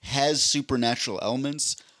whole has supernatural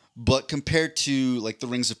elements, but compared to like the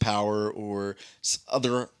Rings of Power or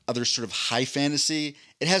other sort of high fantasy,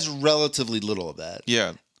 it has relatively little of that.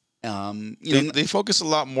 Yeah. They focus a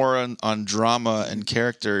lot more on drama and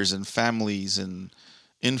characters and families and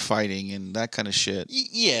infighting and that kind of shit.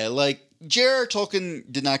 Yeah, like J.R.R.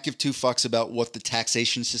 Tolkien did not give two fucks about what the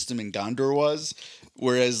taxation system in Gondor was,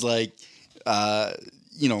 whereas like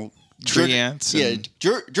tree ants.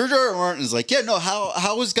 George R.R. Martin is like, yeah, no,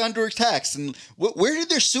 how was Gondor taxed, and where did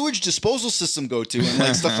their sewage disposal system go to, and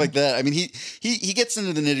like stuff like that. I mean, he gets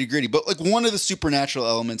into the nitty gritty, but like one of the supernatural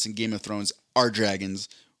elements in Game of Thrones are dragons,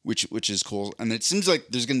 which is cool, and it seems like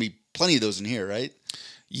there's going to be plenty of those in here, right?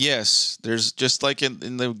 Yes, there's just like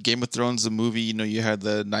in the Game of Thrones, the movie, you had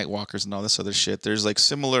the Night Walkers and all this other shit. There's like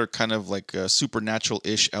similar kind of like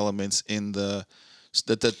supernatural-ish elements in the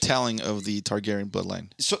telling of the Targaryen bloodline.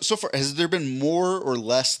 So far, has there been more or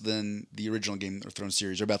less than the original Game of Thrones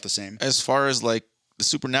series, or about the same? As far as like the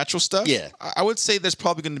supernatural stuff? Yeah. I would say there's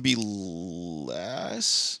probably going to be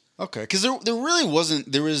less. Okay, because there really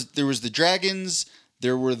wasn't. There was the dragons,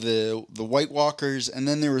 there were the White Walkers, and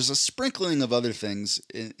then there was a sprinkling of other things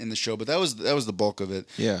in the show, but that was the bulk of it.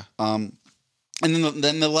 Yeah. And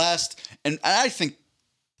then the last, and I think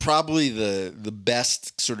probably the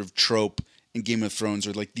best sort of trope in Game of Thrones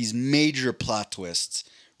are like these major plot twists,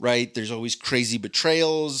 right? There's always crazy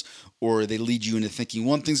betrayals, or they lead you into thinking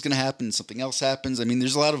one thing's going to happen and something else happens. I mean,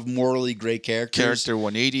 there's a lot of morally gray characters. Character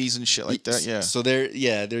 180s and shit like that, yeah. So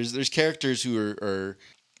there's characters who are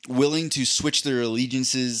willing to switch their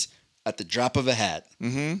allegiances at the drop of a hat.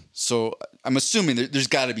 Mm-hmm. So I'm assuming there's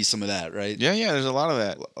got to be some of that, right? Yeah, there's a lot of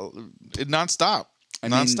that. Nonstop.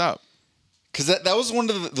 Because that was one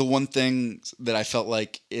of the one things that I felt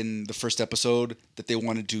like in the first episode that they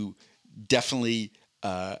wanted to definitely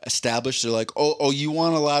establish. They're like, oh, you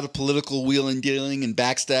want a lot of political wheeling dealing and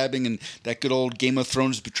backstabbing and that good old Game of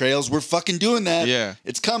Thrones betrayals? We're fucking doing that. Yeah,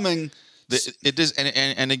 it's coming. It is,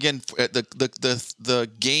 and again, the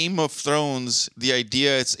Game of Thrones, the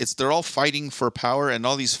idea it's they're all fighting for power, and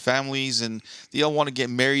all these families, and they all want to get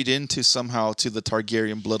married into somehow to the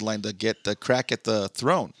Targaryen bloodline to get the crack at the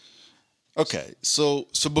throne. Okay, so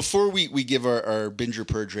before we give our binge or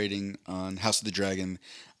purge rating on House of the Dragon,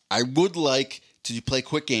 I would like to play a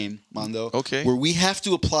quick game, Mondo. Okay. Where we have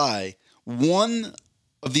to apply one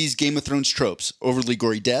of these Game of Thrones tropes: overly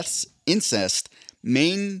gory deaths, incest,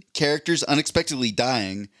 main characters unexpectedly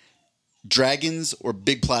dying, dragons, or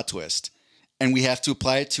big plot twist. And we have to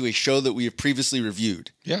apply it to a show that we have previously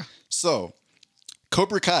reviewed. Yeah. So,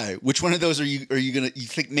 Cobra Kai, which one of those you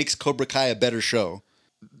think makes Cobra Kai a better show?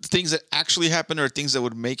 Things that actually happen, or things that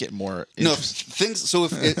would make it more interesting? Things. So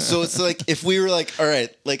it's like if we were like, all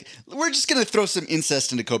right, like we're just gonna throw some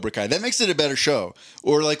incest into Cobra Kai, that makes it a better show.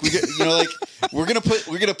 Or like we're gonna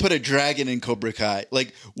put a dragon in Cobra Kai.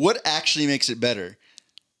 Like what actually makes it better?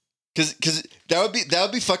 Because that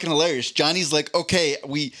would be fucking hilarious. Johnny's like, okay,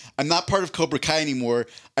 I'm not part of Cobra Kai anymore.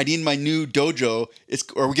 I need my new dojo.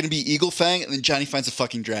 Are we gonna be Eagle Fang? And then Johnny finds a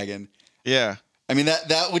fucking dragon. Yeah. I mean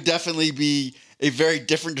that would definitely be a very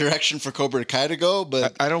different direction for Cobra Kai to go,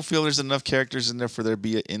 but I don't feel there's enough characters in there for there to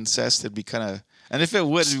be an incest. It'd be kind of, and if it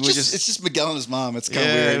would, it's just Miguel and his mom. It's kind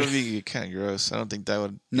of weird. It would be kind of gross. I don't think that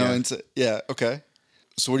would. No, okay.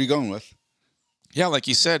 So what are you going with? Yeah, like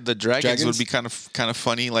you said, the dragons would be kind of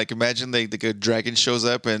funny. Like imagine the dragon shows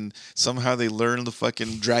up and somehow they learn the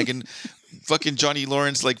fucking dragon. Fucking Johnny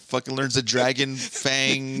Lawrence fucking learns the dragon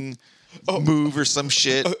fang. Move or some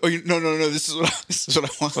shit. No. This is what I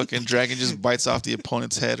want. Fucking dragon just bites off the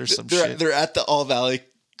opponent's head or some shit. They're at the All Valley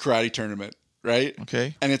Karate Tournament, right?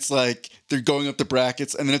 Okay. And it's like they're going up the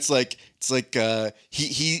brackets, and then it's like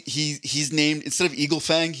he's named, instead of Eagle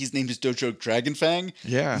Fang, he's named his dojo Dragon Fang.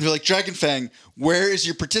 Yeah. And they're like, Dragon Fang, where is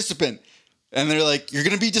your participant? And they're like, you're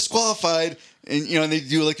gonna be disqualified, and and they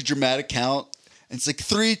do like a dramatic count, and it's like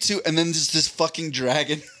 3, 2, and then there's this fucking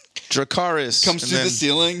dragon. Dracarys comes and through then- the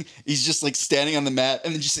ceiling. He's just like standing on the mat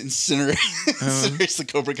and then just incinerates the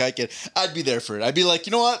Cobra Kai kid. I'd be there for it. I'd be like,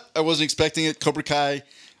 you know what? I wasn't expecting it. Cobra Kai,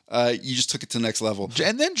 you just took it to the next level.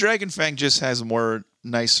 And then Dragon Fang just has a more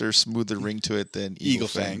nicer, smoother ring to it than Eagle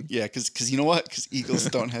Fang. Yeah, because you know what? Because eagles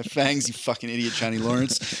don't have fangs, you fucking idiot, Johnny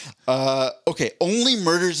Lawrence. Okay, only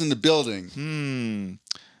murders in the building.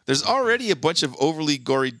 There's already a bunch of overly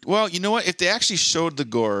gory. Well, you know what? If they actually showed the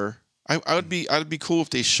gore, I'd be cool if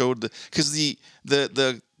they showed because the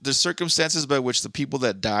circumstances by which the people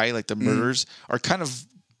that die, like the murders, are kind of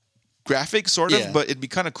graphic, sort of. Yeah. But it'd be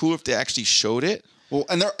kind of cool if they actually showed it. Well,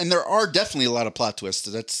 and there are definitely a lot of plot twists.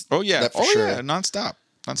 That's that for sure. Yeah, nonstop.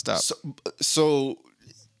 So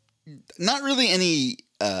not really any.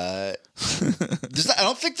 I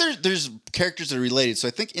don't think there's characters that are related. So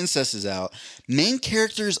I think incest is out. Main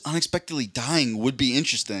characters unexpectedly dying would be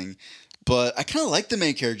interesting, but I kind of like the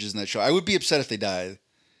main characters in that show. I would be upset if they died.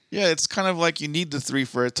 Yeah, it's kind of like you need the three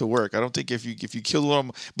for it to work. I don't think if you kill one of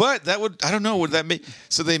them, but that would, I don't know, would that make,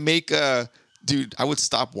 so they make dude, I would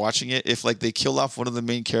stop watching it if like they kill off one of the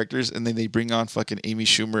main characters and then they bring on fucking Amy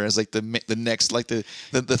Schumer as like the next, like the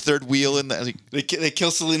third wheel in the. They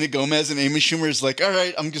kill Selena Gomez and Amy Schumer is like, all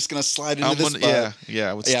right, I'm just gonna slide into this spot.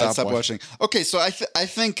 Yeah, I would I'd stop watching. Okay, so I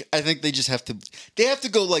think they just have to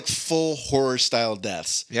go like full horror style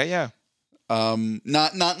deaths. Yeah.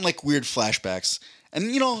 Not in like weird flashbacks.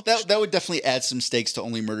 And you know that would definitely add some stakes to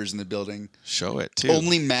only murders in the building. Show it too.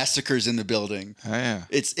 Only massacres in the building. Oh, yeah.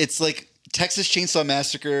 It's like Texas Chainsaw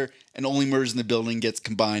Massacre and Only Murders in the Building gets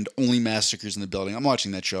combined. Only Massacres in the Building. I'm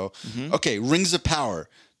watching that show. Mm-hmm. Okay, Rings of Power.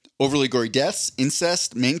 Overly gory deaths,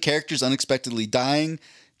 incest, main characters unexpectedly dying,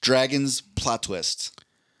 dragons, plot twists.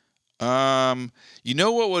 You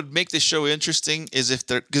know what would make the show interesting is if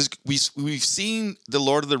there, because we've seen the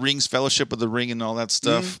Lord of the Rings, Fellowship of the Ring, and all that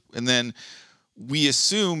stuff, and then we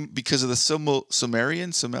assume because of the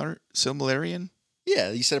Silmarillion.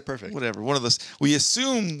 Yeah, you said it perfect. Whatever, one of those. We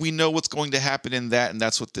assume we know what's going to happen in that, and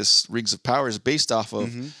that's what this Rings of Power is based off of.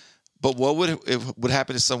 Mm-hmm. But what would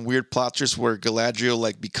happen to some weird plot twist where Galadriel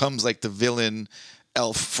like becomes like the villain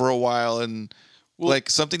elf for a while, and like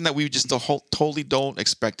something that we just totally don't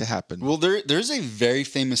expect to happen. Well, there's a very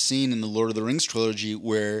famous scene in the Lord of the Rings trilogy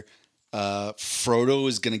where Frodo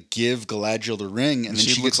is going to give Galadriel the ring, and then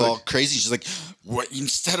she gets all crazy. She's like, "What?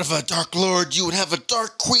 Instead of a Dark Lord, you would have a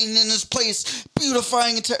Dark Queen in his place,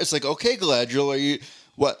 beautifying it." It's like, okay, Galadriel, are you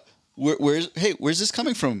what? Where's this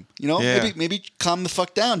coming from? You know, maybe calm the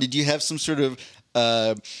fuck down. Did you have some sort of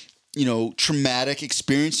traumatic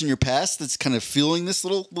experience in your past that's kind of fueling this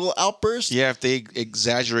little outburst? Yeah, if they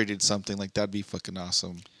exaggerated something like that'd be fucking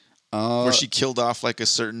awesome. Where she killed off like a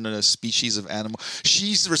certain species of animal.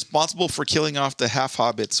 She's responsible for killing off the half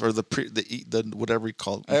hobbits or the whatever you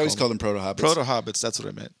call. I always call them proto hobbits. Proto hobbits. That's what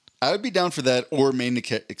I meant. I would be down for that, or main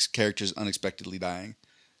characters unexpectedly dying.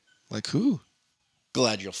 Like who?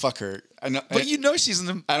 Galadriel, fuck her. I know, but you know she's in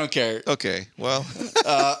the. I don't care. Okay, well.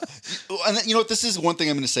 And then, you know what? This is one thing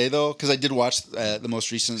I'm going to say though, because I did watch the most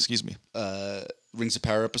recent. Excuse me. Rings of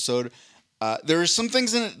Power episode. There are some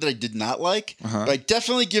things in it that I did not like, but I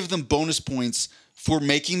definitely give them bonus points for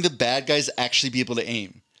making the bad guys actually be able to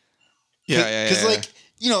aim. Yeah. Because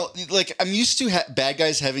like I'm used to bad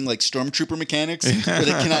guys having like stormtrooper mechanics where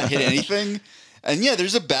they cannot hit anything, and yeah,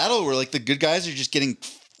 there's a battle where like the good guys are just getting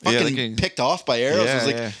fucking picked off by arrows. I was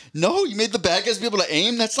like, no, you made the bad guys be able to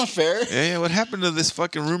aim? That's not fair. Yeah. What happened to this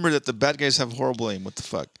fucking rumor that the bad guys have horrible aim? What the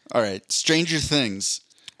fuck? All right, Stranger Things.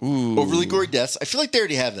 Ooh. Overly gory deaths. I feel like they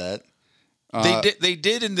already have that. They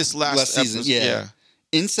did in this last season. episode. Yeah.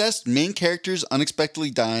 Incest, main characters unexpectedly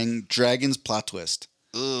dying, dragons, plot twist.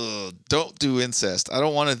 Ugh, don't do incest. I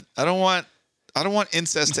don't want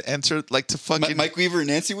incest to enter like to fucking Mike Weaver and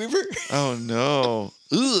Nancy Weaver? Oh no.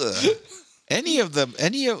 Ugh. Any of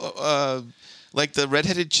like the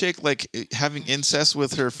redheaded chick, like having incest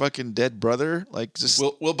with her fucking dead brother, like just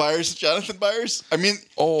Will Byers, Jonathan Byers. I mean,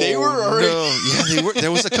 they were already. No. Yeah, they were.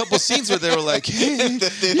 There was a couple scenes where they were like, "Hey,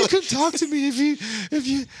 you can talk to me if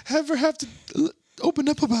you ever have to open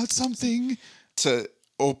up about something." To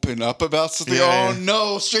open up about something? Yeah. Oh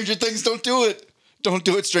no, Stranger Things! Don't do it! Don't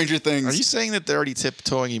do it, Stranger Things. Are you saying that they're already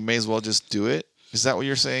tiptoeing? You may as well just do it. Is that what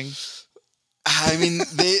you're saying? I mean,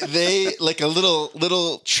 they like a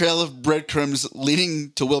little trail of breadcrumbs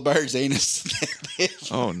leading to Will Byers' anus.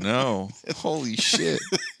 Oh no! Holy shit!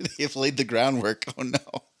 They've laid the groundwork. Oh no!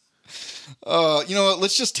 You know what?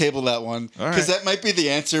 Let's just table that one because that might be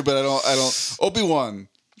the answer, but I don't. Obi-Wan.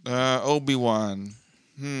 Obi-Wan.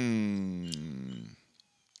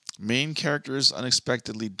 Main characters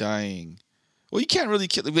unexpectedly dying. Well, you can't really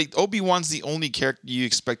kill. Like, Obi-Wan's the only character you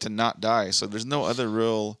expect to not die, so there's no other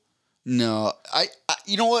real. No, I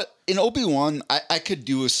you know what? In Obi-Wan, I could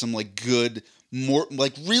do with some like good, more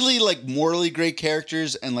like really like morally great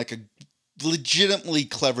characters and like a legitimately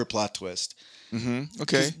clever plot twist. Okay.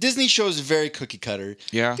 'Cause Disney shows very cookie cutter.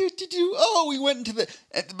 Yeah. Oh, we went into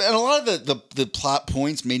and a lot of the plot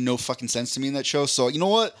points made no fucking sense to me in that show. So you know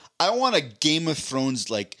what? I want a Game of Thrones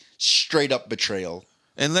like straight up betrayal.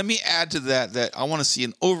 And let me add to that I want to see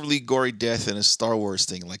an overly gory death in a Star Wars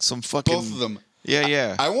thing, like some fucking Both of them.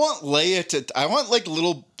 Yeah. I want Leia to. I want like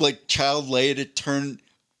little like child Leia to turn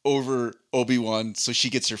over Obi-Wan so she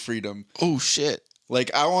gets her freedom. Oh shit. Like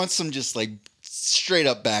I want some just like straight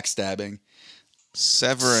up backstabbing.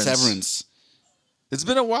 Severance. It's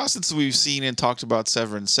been a while since we've seen and talked about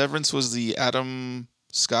Severance. Severance was the Adam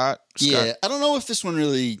Scott. Yeah, I don't know if this one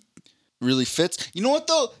really fits. You know what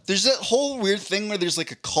though? There's that whole weird thing where there's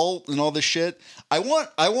like a cult and all this shit. I want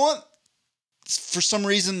for some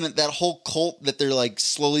reason that whole cult that they're like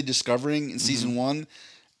slowly discovering in season 1,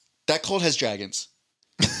 that cult has dragons.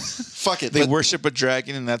 Fuck it. They worship a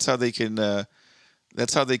dragon, and that's how they can.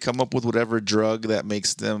 That's how they come up with whatever drug that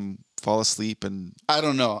makes them fall asleep. And I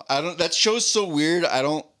don't know. That show's so weird. I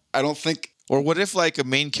don't think. Or what if like a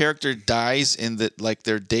main character dies in the like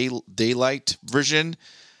their daylight version,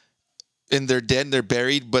 and they're dead and they're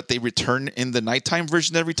buried, but they return in the nighttime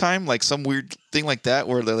version every time, like some weird thing like that,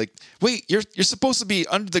 where they're like, "Wait, you're supposed to be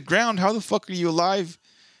under the ground. How the fuck are you alive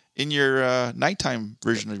in your nighttime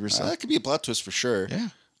version of yourself?" That could be a plot twist for sure. Yeah.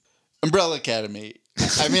 Umbrella Academy.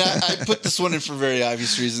 I mean, I put this one in for very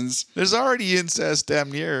obvious reasons. There's already incest,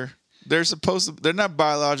 damn near. They're not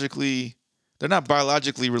biologically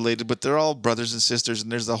related, but they're all brothers and sisters.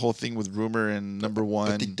 And there's the whole thing with Rumor and Number One.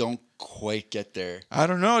 But they don't quite get there. I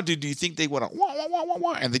don't know, dude. Do you think they want to wah, wah, wah, wah,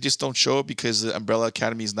 wah, and they just don't show it because the Umbrella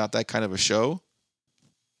Academy is not that kind of a show?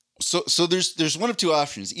 So there's one of two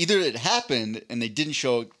options. Either it happened and they didn't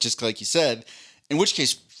show it just like you said, in which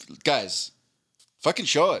case, guys, fucking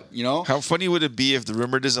show it, you know? How funny would it be if the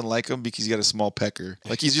Rumor doesn't like him because he's got a small pecker?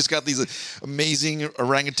 Like he's just got these amazing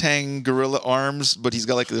orangutan gorilla arms, but he's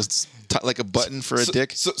got like this like a button for a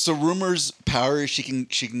dick. So Rumor's power is she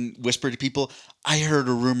can whisper to people, I heard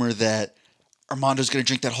a rumor that Armando's going to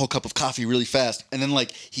drink that whole cup of coffee really fast. And then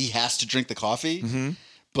like he has to drink the coffee.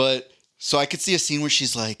 But so I could see a scene where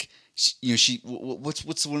she's like,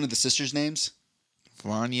 what's one of the sisters' names?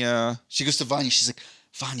 Vanya. She goes to Vanya. She's like,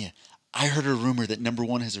 Vanya, I heard a rumor that Number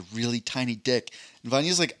One has a really tiny dick. And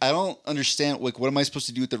Vanya's like, I don't understand. Like, what am I supposed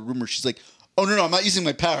to do with the rumor? She's like, oh no, I'm not using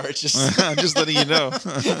my power. It's just I'm just letting you know.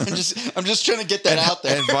 I'm just trying to get that out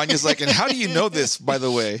there. And Vanya's like, and how do you know this, by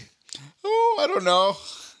the way? Oh, I don't know.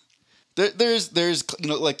 There's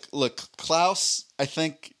like look, Klaus. I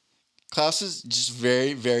think Klaus is just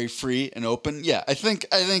very, very free and open. Yeah, I think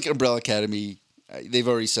Umbrella Academy. They've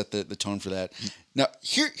already set the tone for that. Now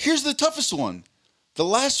here's the toughest one. The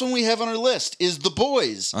last one we have on our list is The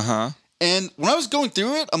Boys. And when I was going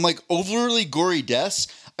through it, I'm like overly gory deaths.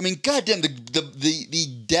 I mean, goddamn,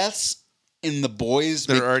 the deaths in The Boys.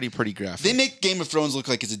 They're already pretty graphic. They make Game of Thrones look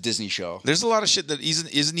like it's a Disney show. There's a lot of shit that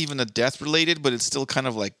isn't even a death related, but it's still kind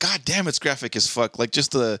of like, god damn, it's graphic as fuck. Like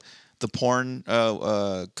just the porn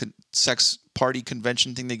sex party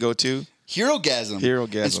convention thing they go to. Herogasm.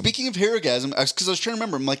 And speaking of Herogasm, because I was trying to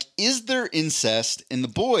remember, I'm like, is there incest in The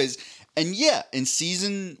Boys? And yeah, in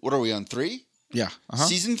season, what are we on, 3? Yeah.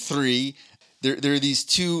 Season 3, there are these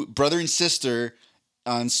two brother and sister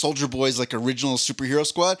on Soldier Boy's like original superhero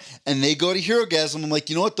squad, and they go to Herogasm. I'm like,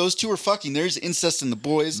 you know what? Those two are fucking. There's incest in The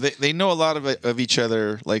Boys. They know a lot of each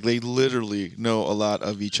other. Like they literally know a lot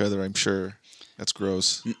of each other. I'm sure. That's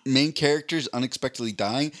gross. Main characters unexpectedly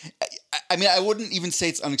dying. I mean, I wouldn't even say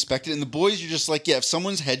it's unexpected. In The Boys, you're just like, yeah, if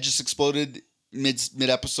someone's head just exploded mid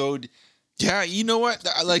episode. Yeah, you know what?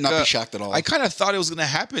 Like, not be shocked at all. I kind of thought it was going to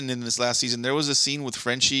happen in this last season. There was a scene with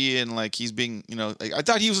Frenchie, and like he's being, like I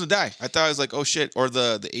thought he was going to die. I thought I was like, oh shit, or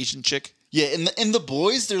the Asian chick. Yeah, in the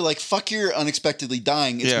Boys, they're like, fuck your unexpectedly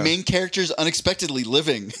dying. It's main characters unexpectedly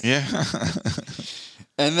living. Yeah.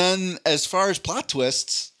 And then as far as plot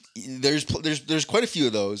twists, there's quite a few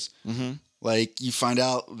of those. Like you find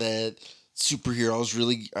out that superheroes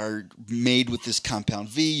really are made with this compound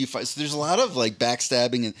V. So there's a lot of like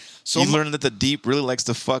backstabbing, and so you learn that the Deep really likes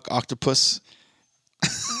to fuck octopus.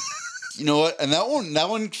 You know what? And that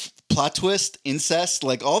one plot twist, incest,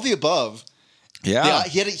 like all the above. Yeah,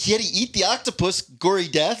 he had to eat the octopus, gory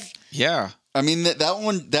death. Yeah. I mean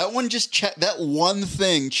that one just that one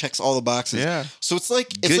thing checks all the boxes. Yeah. So it's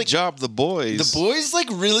like good job, The Boys. The Boys like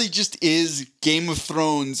really just is Game of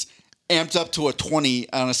Thrones amped up to a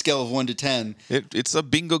 20 on a scale of 1 to 10. It's a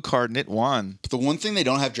bingo card, and it won. But the one thing they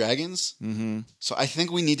don't have dragons. Mm-hmm. So I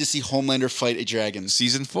think we need to see Homelander fight a dragon.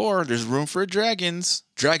 Season 4, there's room for dragons.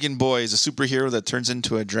 Dragon Boy is a superhero that turns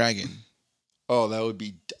into a dragon. Oh, that would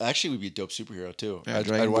be actually would be a dope superhero too. Yeah,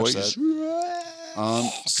 I'd watch that.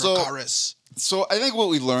 So I think what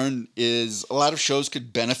we learned is a lot of shows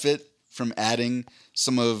could benefit from adding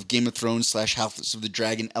some of Game of Thrones / House of the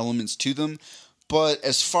Dragon elements to them. But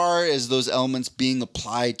as far as those elements being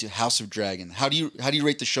applied to House of Dragon, how do you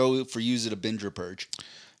rate the show for you? Is it a binge or purge?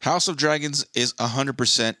 House of Dragons is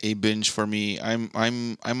 100% a binge for me.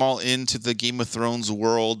 I'm all into the Game of Thrones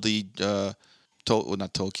world. The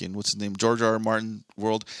not Tolkien. What's his name? George R. R. Martin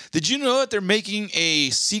world. Did you know that they're making a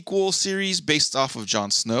sequel series based off of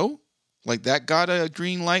Jon Snow? Like that got a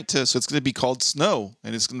green light to, so it's going to be called Snow,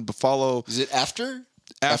 and it's going to follow. Is it after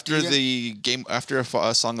the game, after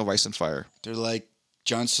a Song of Ice and Fire? They're like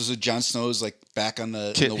Jon Snow is like back on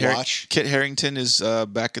the watch. Kit Harington is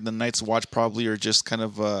back in the Night's Watch, probably, or just kind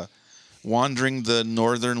of wandering the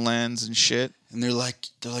northern lands and shit. And they're like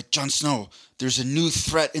Jon Snow. There's a new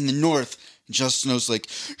threat in the north. And Jon Snow's like,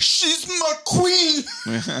 she's my queen.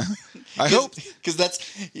 I hope, because that's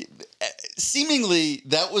seemingly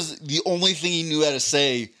that was the only thing he knew how to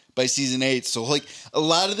say by season 8. So like a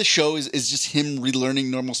lot of the show is just him relearning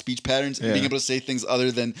normal speech patterns and being able to say things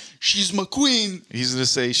other than she's my queen. He's gonna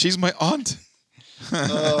say she's my aunt.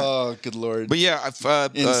 Oh, good lord! But yeah,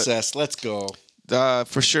 incest. Let's go.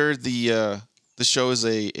 For sure, the show is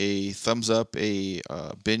a thumbs up, a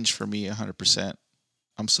binge for me, 100%.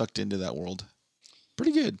 I'm sucked into that world.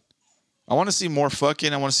 Pretty good. I want to see more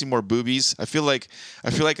fucking. I want to see more boobies. I feel like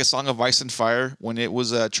A Song of Ice and Fire, when it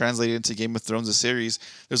was translated into Game of Thrones, the series,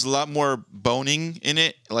 there's a lot more boning in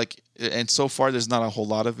it. Like, and so far there's not a whole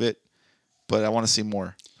lot of it, but I want to see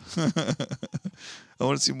more. I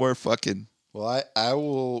want to see more fucking. Well, I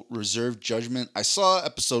will reserve judgment. I saw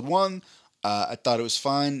episode 1. I thought it was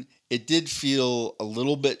fine. It did feel a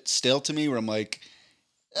little bit stale to me, where I'm like,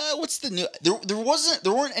 what's the new?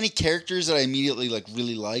 There weren't any characters that I immediately like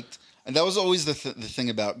really liked. And that was always the thing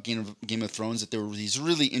about Game of Thrones, that there were these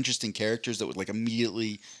really interesting characters that would like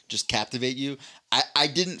immediately just captivate you. I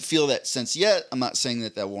didn't feel that sense yet. I'm not saying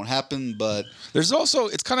that won't happen, but there's also,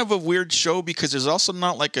 it's kind of a weird show because there's also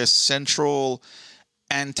not like a central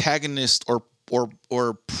antagonist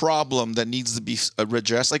or problem that needs to be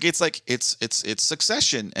addressed. Like it's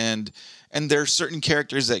Succession, and there are certain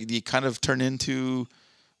characters that you kind of turn into.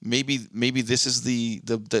 Maybe this is the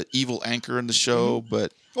evil anchor in the show,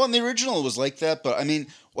 but well, in the original it was like that. But I mean,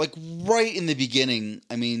 like right in the beginning,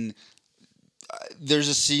 I mean, there's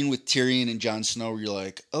a scene with Tyrion and Jon Snow where you're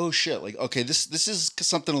like, oh shit, like okay, this is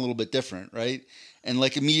something a little bit different, right? And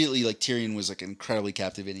like immediately, like Tyrion was like an incredibly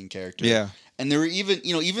captivating character. Yeah, and there were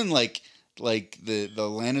even like the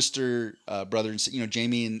Lannister brother,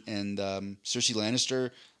 Jaime and Cersei Lannister,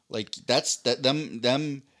 like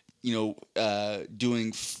them.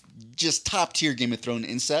 Doing just top tier Game of Thrones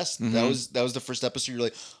incest. Mm-hmm. That was the first episode. You're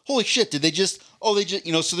like, holy shit! Did they just? Oh, they just.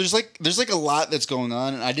 So there's like a lot that's going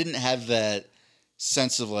on, and I didn't have that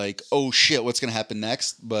sense of like, oh shit, what's gonna happen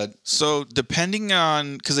next? But so depending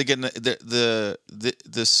on, because again,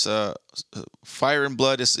 this Fire and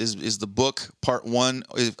Blood is the book. Part 1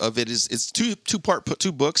 of it is two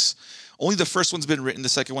books. Only the first one's been written. The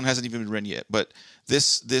second one hasn't even been written yet. But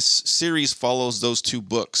this series follows those 2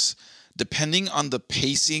 books. Depending on the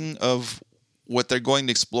pacing of what they're going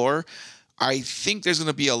to explore, I think there's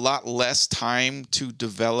going to be a lot less time to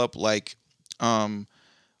develop a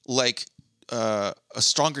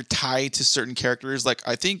stronger tie to certain characters. Like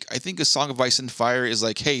I think A Song of Ice and Fire is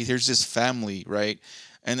like, hey, here's this family, right?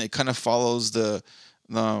 And it kind of follows the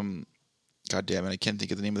God damn it, I can't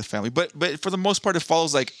think of the name of the family. But for the most part, it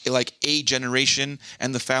follows like a generation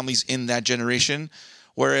and the families in that generation.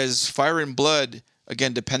 Whereas Fire and Blood,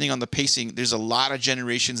 again, depending on the pacing, there's a lot of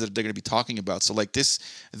generations that they're going to be talking about. So like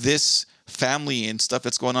this family and stuff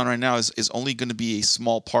that's going on right now is only going to be a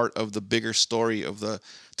small part of the bigger story of the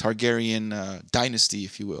Targaryen dynasty,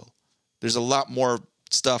 if you will. There's a lot more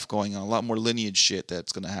stuff going on, a lot more lineage shit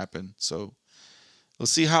that's going to happen. So we'll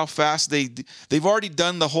see how fast they've already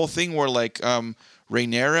done the whole thing where like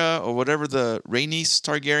Rhaenyra or whatever, the Rhaenys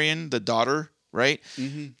Targaryen, the daughter, right?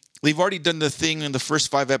 Mm-hmm. They've already done the thing in the first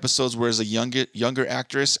 5 episodes where it's a younger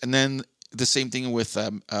actress, and then the same thing with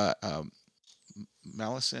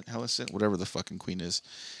Millicent, whatever the fucking queen is.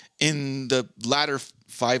 In the latter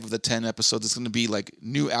 5 of the 10 episodes, it's going to be like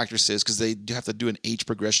new actresses because they have to do an age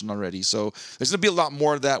progression already. So there's going to be a lot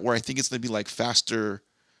more of that where I think it's going to be like faster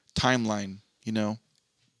timeline, you know?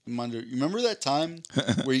 Mondo, you remember that time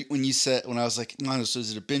when you said, when I was like, Mondo, so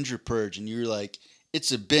is it a binge or purge? And you were like,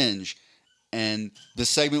 it's a binge. And the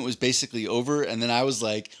segment was basically over. And then I was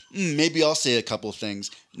like, maybe I'll say a couple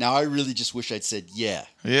things. Now I really just wish I'd said, yeah.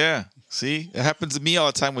 Yeah. See? It happens to me all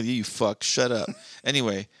the time with you, you fuck. Shut up.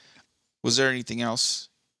 Anyway, was there anything else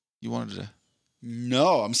you wanted to...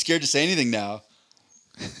 No, I'm scared to say anything now.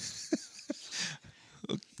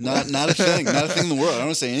 Not a thing. Not a thing in the world. I don't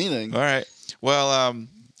want to say anything. All right. Well,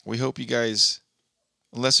 we hope you guys,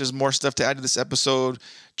 unless there's more stuff to add to this episode,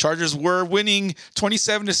 Chargers were winning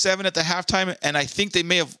 27-7 at the halftime, and I think they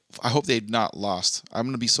may have. I hope they've not lost. I'm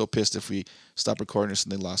gonna be so pissed if we stop recording this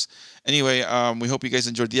and they lost. Anyway, we hope you guys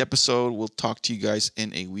enjoyed the episode. We'll talk to you guys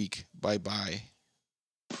in a week. Bye.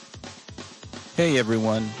 Hey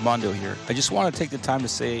everyone, Mondo here. I just want to take the time to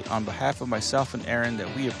say on behalf of myself and Aaron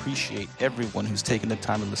that we appreciate everyone who's taken the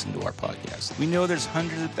time to listen to our podcast. We know there's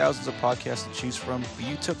hundreds of thousands of podcasts to choose from, but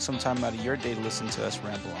you took some time out of your day to listen to us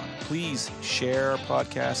ramble on. Please share our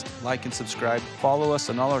podcast, like and subscribe, follow us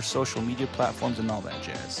on all our social media platforms and all that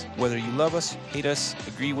jazz. Whether you love us, hate us,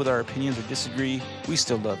 agree with our opinions or disagree, we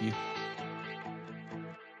still love you.